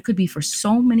 Listen, that could be for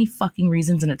so many fucking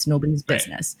reasons and it's nobody's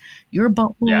business. Your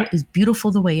butthole is beautiful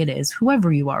the way it is,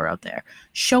 whoever you are out there.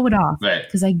 Show it off,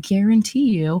 because I guarantee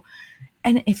you,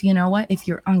 and if you know what, if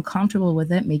you're uncomfortable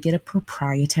with it, make it a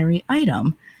proprietary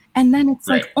item. And then it's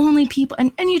like only people,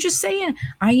 and you just say it.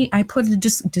 I put a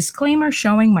disclaimer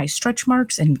showing my stretch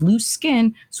marks and loose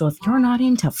skin. So if you're not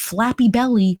into flappy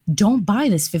belly, don't buy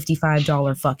this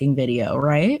 $55 fucking video,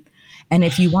 right? And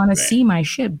if you want to see my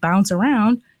shit bounce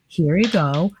around, here you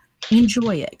go.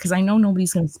 Enjoy it. Because I know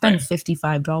nobody's going to spend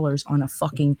 $55 on a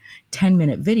fucking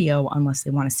 10-minute video unless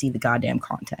they want to see the goddamn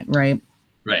content, right?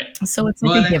 So it's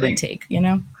like a give and take, you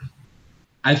know?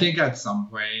 I think at some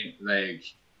point, like,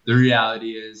 the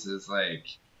reality is like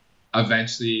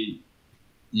eventually,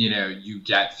 you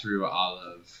get through all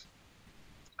of,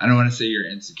 I don't want to say your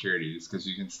insecurities, because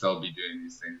you can still be doing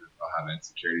these things and still have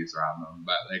insecurities around them.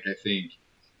 But like, I think,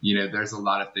 there's a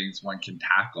lot of things one can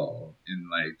tackle in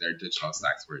like their digital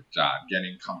sex work job,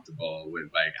 getting comfortable with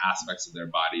like aspects of their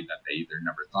body that they either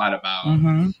never thought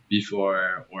about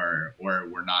before or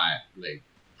were not like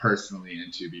personally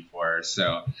into before.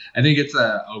 So I think it's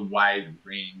a wide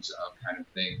range of kind of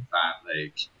things that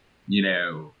like,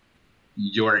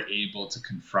 you're able to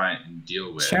confront and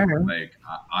deal with, like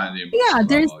on the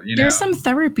emotional level, there's some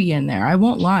therapy in there. I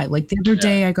won't lie. Like the other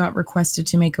day, I got requested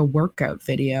to make a workout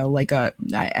video. Like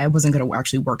I wasn't gonna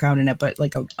actually work out in it, but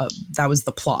like that was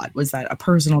the plot. Was that a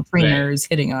personal trainer is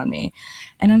hitting on me,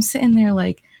 and I'm sitting there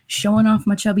like showing off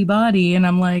my chubby body, and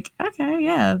I'm like, okay,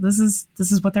 yeah, this is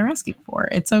what they're asking for.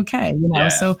 It's okay,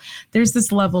 So there's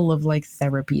this level of like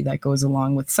therapy that goes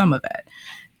along with some of it.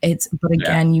 But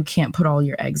again, you can't put all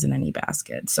your eggs in any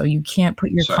basket. So you can't put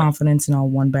your confidence in all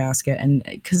one basket. And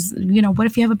because, what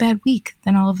if you have a bad week?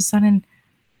 Then all of a sudden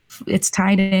it's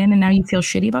tied in and now you feel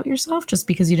shitty about yourself just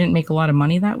because you didn't make a lot of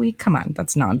money that week. Come on,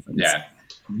 that's nonsense.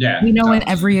 Yeah. We know in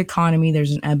every economy,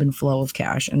 there's an ebb and flow of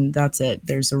cash, and that's it.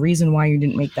 There's a reason why you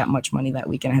didn't make that much money that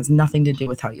week, and it has nothing to do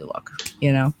with how you look,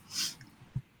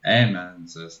 Amen,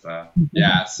 sister.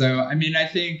 Yeah, so I mean, I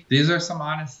think these are some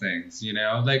honest things,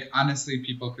 like honestly,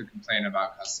 people could complain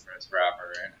about customers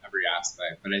forever in every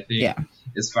aspect, but I think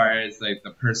as far as like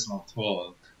the personal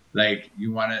toll, like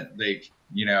you want to like,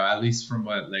 at least from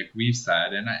what like we've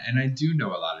said, and I do know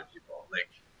a lot of people, like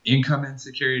income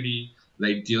insecurity,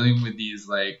 like dealing with these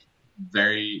like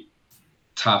very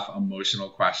tough emotional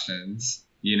questions,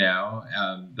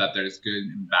 that there's good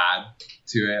and bad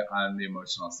to it on the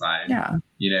emotional side. Yeah.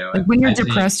 Like when you're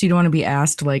depressed, you don't want to be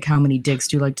asked like how many dicks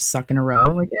do you like to suck in a row?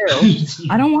 Like, ew,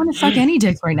 I don't want to suck any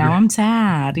dicks right now. I'm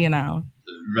sad,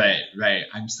 Right.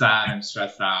 I'm sad. I'm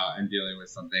stressed out. I'm dealing with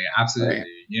something. Absolutely.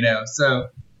 So,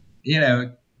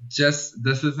 just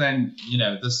this isn't,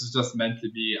 this is just meant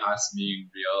to be us being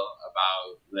real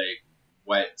about like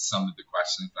what some of the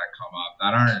questions that come up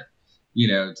that aren't,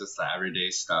 just the everyday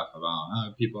stuff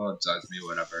about people judge me,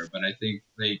 whatever. But I think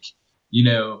like,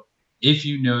 if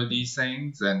you know these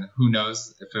things, and who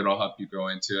knows if it'll help you grow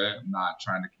into it. I'm not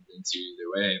trying to convince you either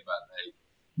way, but like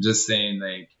just saying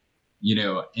like,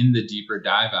 in the deeper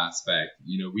dive aspect,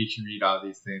 we can read all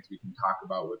these things. We can talk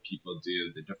about what people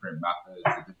do, the different methods,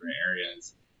 the different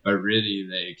areas, but really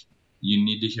like you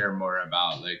need to hear more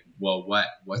about like, well,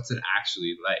 what's it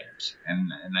actually like?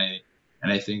 And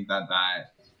I think that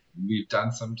we've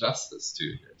done some justice to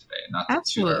here today. Not to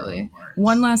absolutely.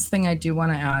 One last thing I do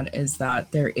want to add is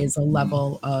that there is a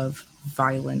level of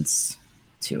violence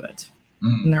to it,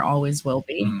 and there always will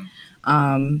be.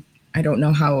 I don't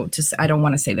know how to. I don't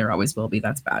want to say there always will be.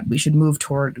 That's bad. We should move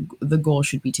toward, the goal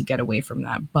should be to get away from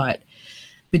that. But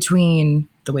between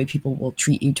the way people will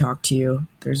treat you, talk to you,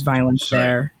 there's violence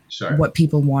there. What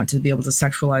people want to be able to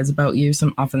sexualize about you,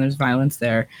 often there's violence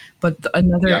there. But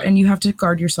and you have to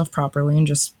guard yourself properly and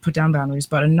just put down boundaries.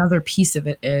 But another piece of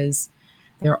it is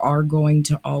there are going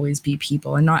to always be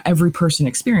people, and not every person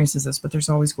experiences this, but there's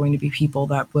always going to be people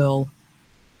that will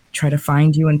try to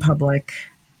find you in public,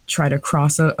 try to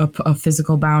cross a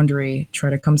physical boundary, try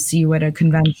to come see you at a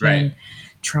convention,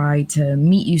 try to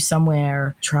meet you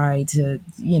somewhere, try to,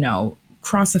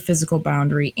 cross a physical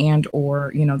boundary, and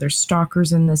or there's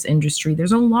stalkers in this industry.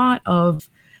 There's a lot of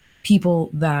people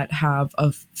that have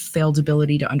a failed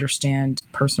ability to understand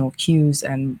personal cues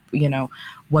and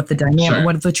what the dynamic,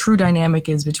 what the true dynamic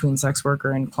is between sex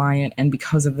worker and client, and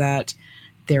because of that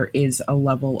there is a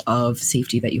level of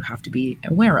safety that you have to be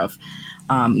aware of.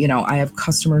 I have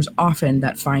customers often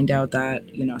that find out that,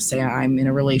 say I'm in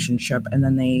a relationship, and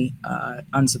then they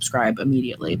unsubscribe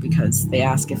immediately because they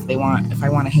ask if I want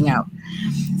to hang out.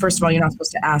 First of all, you're not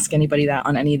supposed to ask anybody that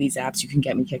on any of these apps. You can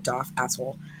get me kicked off,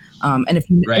 asshole. And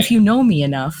if you know me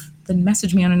enough, then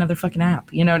message me on another fucking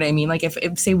app. You know what I mean? Like if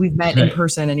say we've met in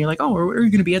person and you're like, oh, are you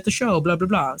going to be at the show? Blah, blah,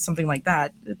 blah. Something like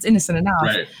that. It's innocent enough.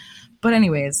 Right. But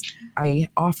anyways, I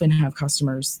often have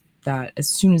customers that as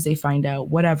soon as they find out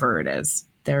whatever it is,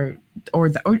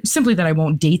 or simply that I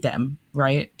won't date them,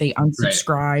 right? They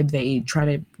unsubscribe, they try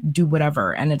to do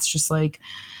whatever. And it's just like,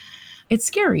 it's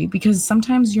scary because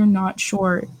sometimes you're not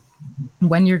sure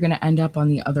when you're going to end up on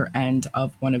the other end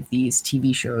of one of these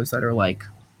TV shows that are like,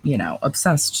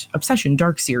 obsession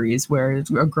dark series where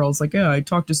a girl's like, yeah, I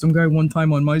talked to some guy one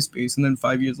time on MySpace and then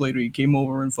 5 years later he came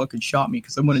over and fucking shot me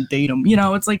because I want to date him.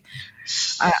 It's like,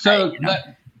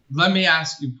 let me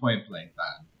ask you point blank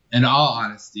then. In all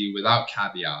honesty, without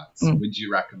caveats, would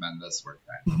you recommend this work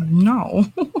then?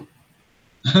 No.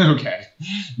 Okay.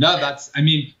 No,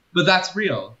 but that's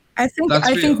real. I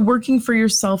think working for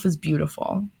yourself is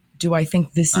beautiful. Do I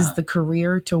think this is the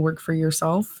career to work for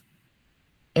yourself?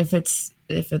 If it's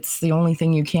the only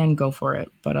thing you can, go for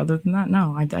it. But other than that,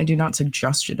 no, I do not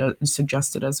suggest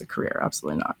it as a career.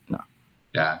 Absolutely not. No.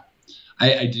 Yeah.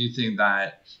 I do think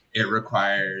that it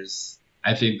requires,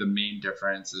 I think the main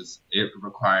difference is it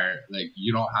requires, like,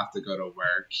 you don't have to go to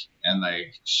work and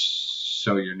like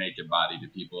show your naked body to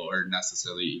people or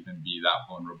necessarily even be that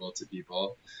vulnerable to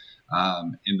people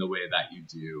in the way that you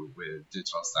do with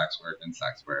digital sex work and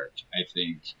sex work. I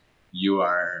think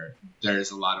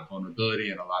there's a lot of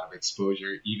vulnerability and a lot of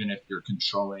exposure. Even if you're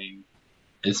controlling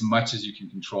as much as you can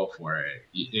control for it,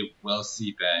 it will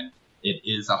seep in. It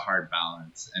is a hard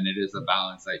balance, and it is a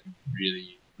balance that you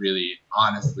really, really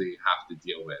honestly have to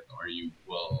deal with, or you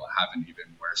will have an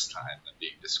even worse time than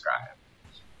being described.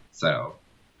 So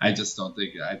I just don't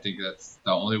think, I think that's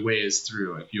the only way is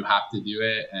through. If you have to do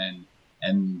it,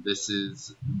 and this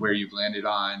is where you've landed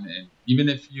on, and even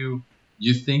if you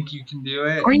think you can do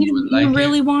it, or you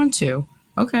really want to,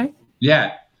 okay,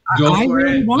 yeah, I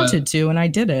really wanted to, and I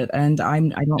did it, and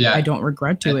I don't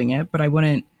regret doing it, but I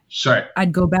wouldn't. Sure.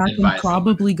 I'd go back and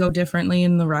probably go differently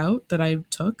in the route that I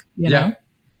took. You know?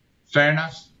 Fair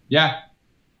enough. Yeah.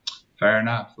 Fair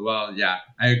enough. Well, yeah,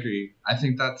 I agree. I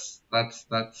think that's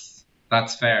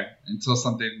fair until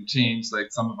something changed, like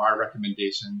some of our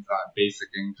recommendations on basic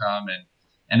income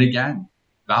and again,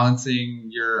 balancing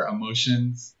your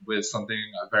emotions with a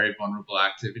very vulnerable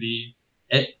activity.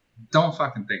 Don't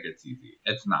fucking think it's easy.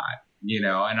 It's not,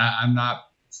 and I'm not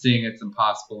saying it's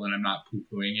impossible and I'm not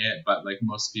poo-pooing it, but like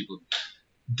most people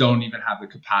don't even have the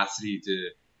capacity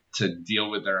to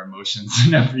deal with their emotions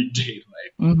in everyday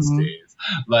life these days,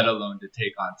 let alone to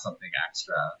take on something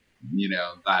extra,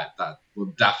 that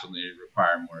will definitely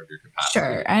require more of your capacity.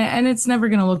 Sure. And it's never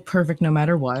going to look perfect no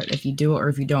matter what, if you do it or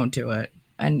if you don't do it.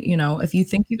 And, if you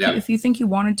think you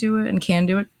want to do it and can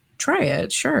do it, try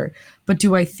it, sure. But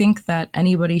do I think that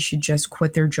anybody should just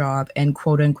quit their job and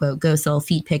quote unquote go sell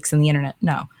feet pics on the internet?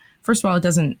 No. First of all,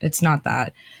 it's not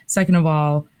that. Second of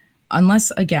all, unless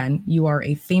again, you are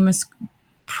a famous,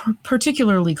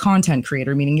 particularly content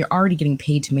creator, meaning you're already getting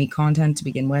paid to make content to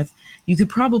begin with, you could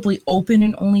probably open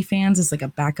an OnlyFans as like a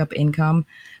backup income.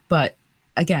 But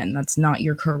again, that's not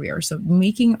your career. So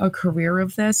making a career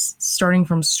of this, starting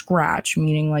from scratch,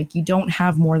 meaning like you don't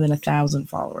have more than 1,000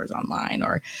 followers online,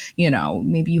 or,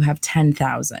 maybe you have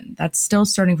 10,000. That's still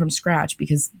starting from scratch,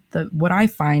 because what I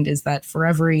find is that for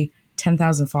every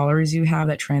 10,000 followers you have,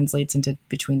 that translates into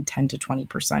between 10 to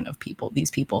 20% of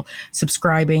these people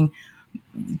subscribing.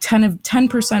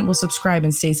 10% will subscribe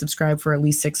and stay subscribed for at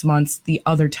least 6 months. The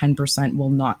other 10% will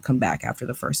not come back after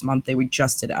the first month. They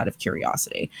adjusted out of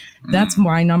curiosity. That's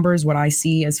my numbers, what I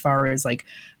see as far as like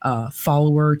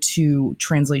follower to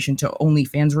translation to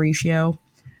OnlyFans ratio.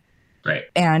 Right.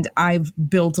 And I've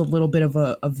built a little bit of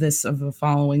a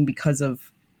following because of,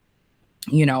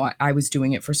 I was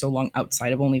doing it for so long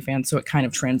outside of OnlyFans, so it kind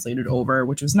of translated over,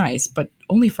 which was nice, but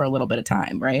only for a little bit of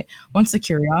time, right? Once the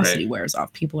curiosity wears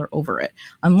off, people are over it,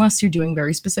 unless you're doing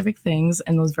very specific things,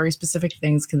 and those very specific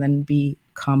things can then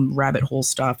become rabbit hole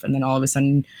stuff, and then all of a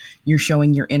sudden you're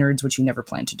showing your innards, which you never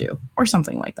planned to do, or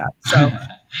something like that. So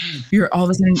you're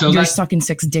sucking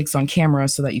 6 dicks on camera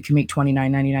so that you can make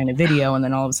 $29.99 a video, and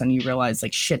then all of a sudden you realize,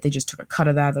 like, shit, they just took a cut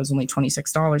of that. That was only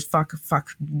 $26. Fuck,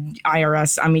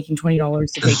 IRS. I'm making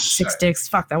 $20 to take 6 dicks.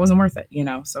 Fuck, that wasn't worth it.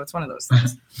 So it's one of those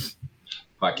things.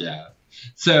 Fuck yeah.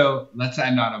 So let's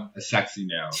end on a sexy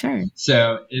note. Sure.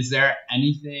 So is there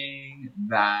anything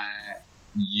that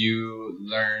you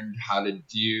learned how to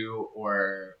do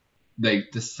or like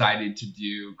decided to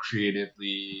do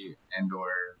creatively and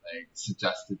or like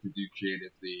suggested to do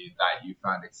creatively that you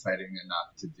found exciting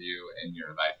enough to do in your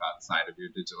life outside of your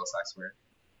digital sex work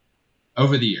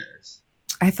over the years?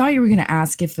 I thought you were going to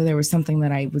ask if there was something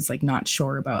that I was like not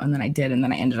sure about, and then I did, and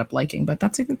then I ended up liking, but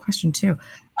that's a good question too.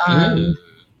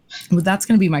 Well, that's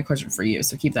going to be my question for you,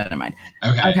 so keep that in mind.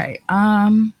 Okay.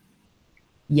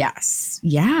 Yes.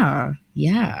 Yeah.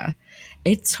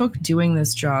 It took doing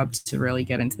this job to really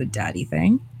get into the daddy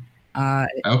thing.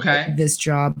 This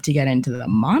job to get into the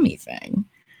mommy thing.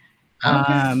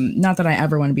 Not that I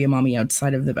ever want to be a mommy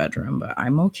outside of the bedroom, but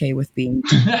I'm okay with being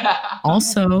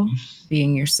also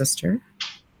being your sister.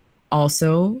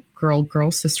 Also,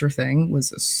 girl sister thing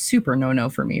was a super no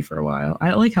for me for a while.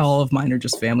 I like how all of mine are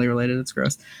just family related. It's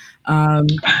gross.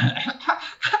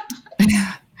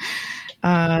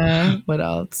 What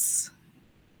else?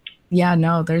 Yeah,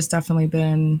 no, there's definitely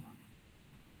been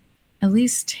at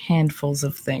least handfuls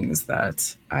of things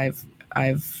that I've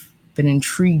been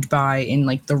intrigued by in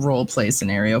like the role play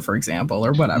scenario, for example,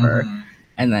 or whatever,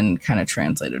 and then kind of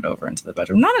translate it over into the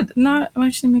bedroom. Not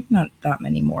that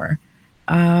many more.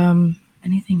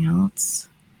 Anything else?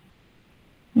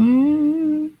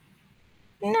 No,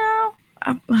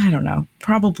 I don't know.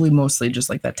 Probably mostly just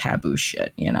like that taboo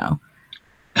shit, you know.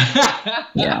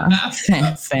 Yeah,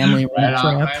 family road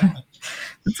trip.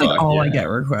 That's like all I get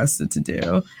requested to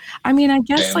do. I mean, I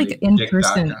guess like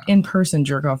in person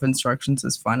jerk off instructions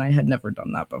is fun. I had never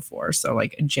done that before, so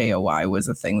like JOI was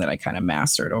a thing that I kind of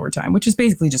mastered over time, which is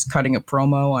basically just cutting a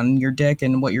promo on your dick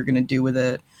and what you're gonna do with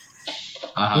it.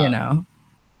 You know.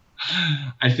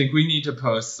 I think we need to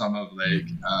post some of like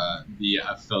the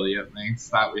affiliate links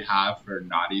that we have for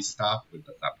naughty stuff with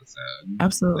this episode.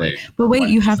 Absolutely. Like, but wait,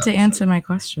 you have to answer my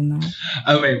question though.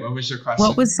 Oh wait, what was your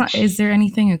question? Is there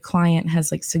anything a client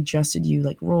has like suggested you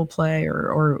like role play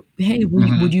or hey,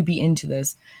 would you be into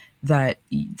this that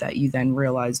you then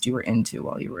realized you were into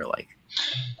while you were like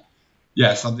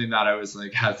something that I was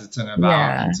like hesitant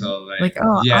about until like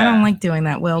I don't like doing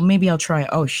that. Well, maybe I'll try it.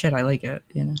 Oh shit, I like it,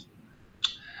 you know.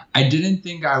 I didn't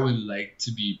think I would like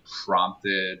to be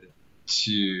prompted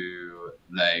to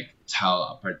like tell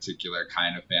a particular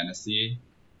kind of fantasy.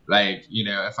 Like, you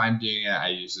know, if I'm doing it, I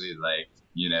usually like,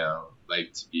 you know,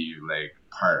 like to be like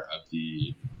part of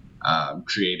the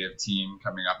creative team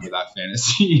coming up with that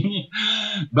fantasy.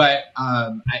 But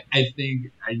I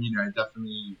think I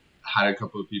definitely had a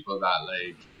couple of people that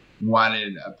like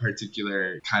wanted a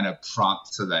particular kind of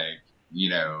prompt to like, you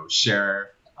know, share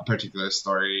a particular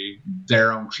story,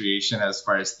 their own creation as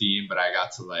far as theme, but I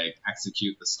got to like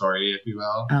execute the story, if you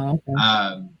will. Oh,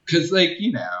 okay. Cause like,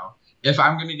 you know, if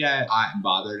I'm going to get hot and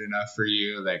bothered enough for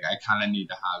you, like I kind of need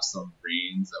to have some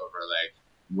reins over like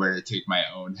where to take my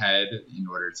own head in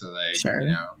order to like,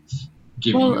 you know,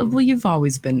 give you. Well, you've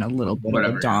always been a little bit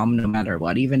of a dom, no matter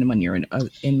what. Even when you're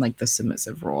in like the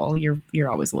submissive role, you're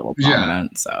always a little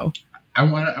dominant. So I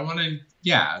want to,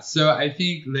 yeah. So I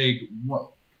think like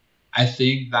I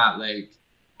think that like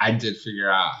I did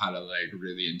figure out how to like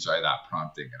really enjoy that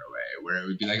prompting in a way where it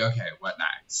would be like, okay, what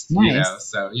next? Nice. You know?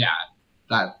 So yeah,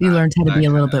 that you learned how to be a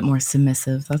little bit more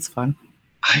submissive. That's fun.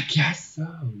 I guess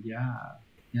so. Yeah.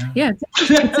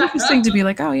 It's interesting to be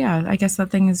like, oh yeah, I guess that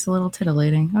thing is a little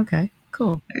titillating. Okay,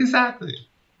 cool. Exactly.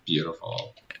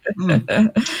 Beautiful.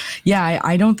 Yeah,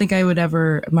 I don't think I would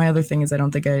ever. My other thing is I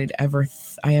don't think I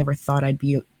ever thought I'd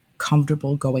be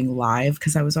comfortable going live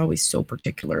because I was always so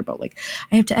particular about like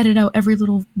I have to edit out every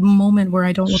little moment where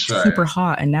I don't look super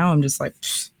hot, and now I'm just like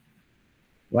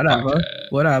whatever.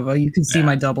 You can see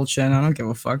my double chin. I don't give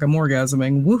a fuck. I'm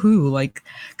orgasming. Woohoo! Like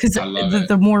because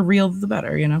the more real, the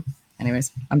better. You know.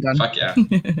 Anyways, I'm done. Fuck yeah.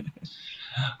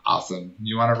 Awesome.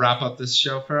 You want to wrap up this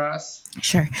show for us?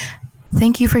 Sure.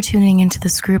 Thank you for tuning into the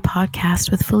Screw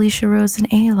Podcast with Felicia Rose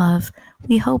and A-Love.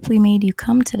 We hope we made you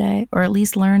come today, or at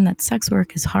least learn that sex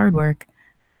work is hard work.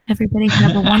 Everybody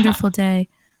have a wonderful day.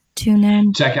 Tune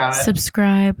in. Check out it.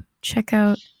 Subscribe. Check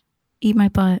out Eat My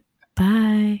Butt.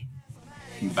 Bye.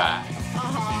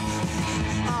 Bye.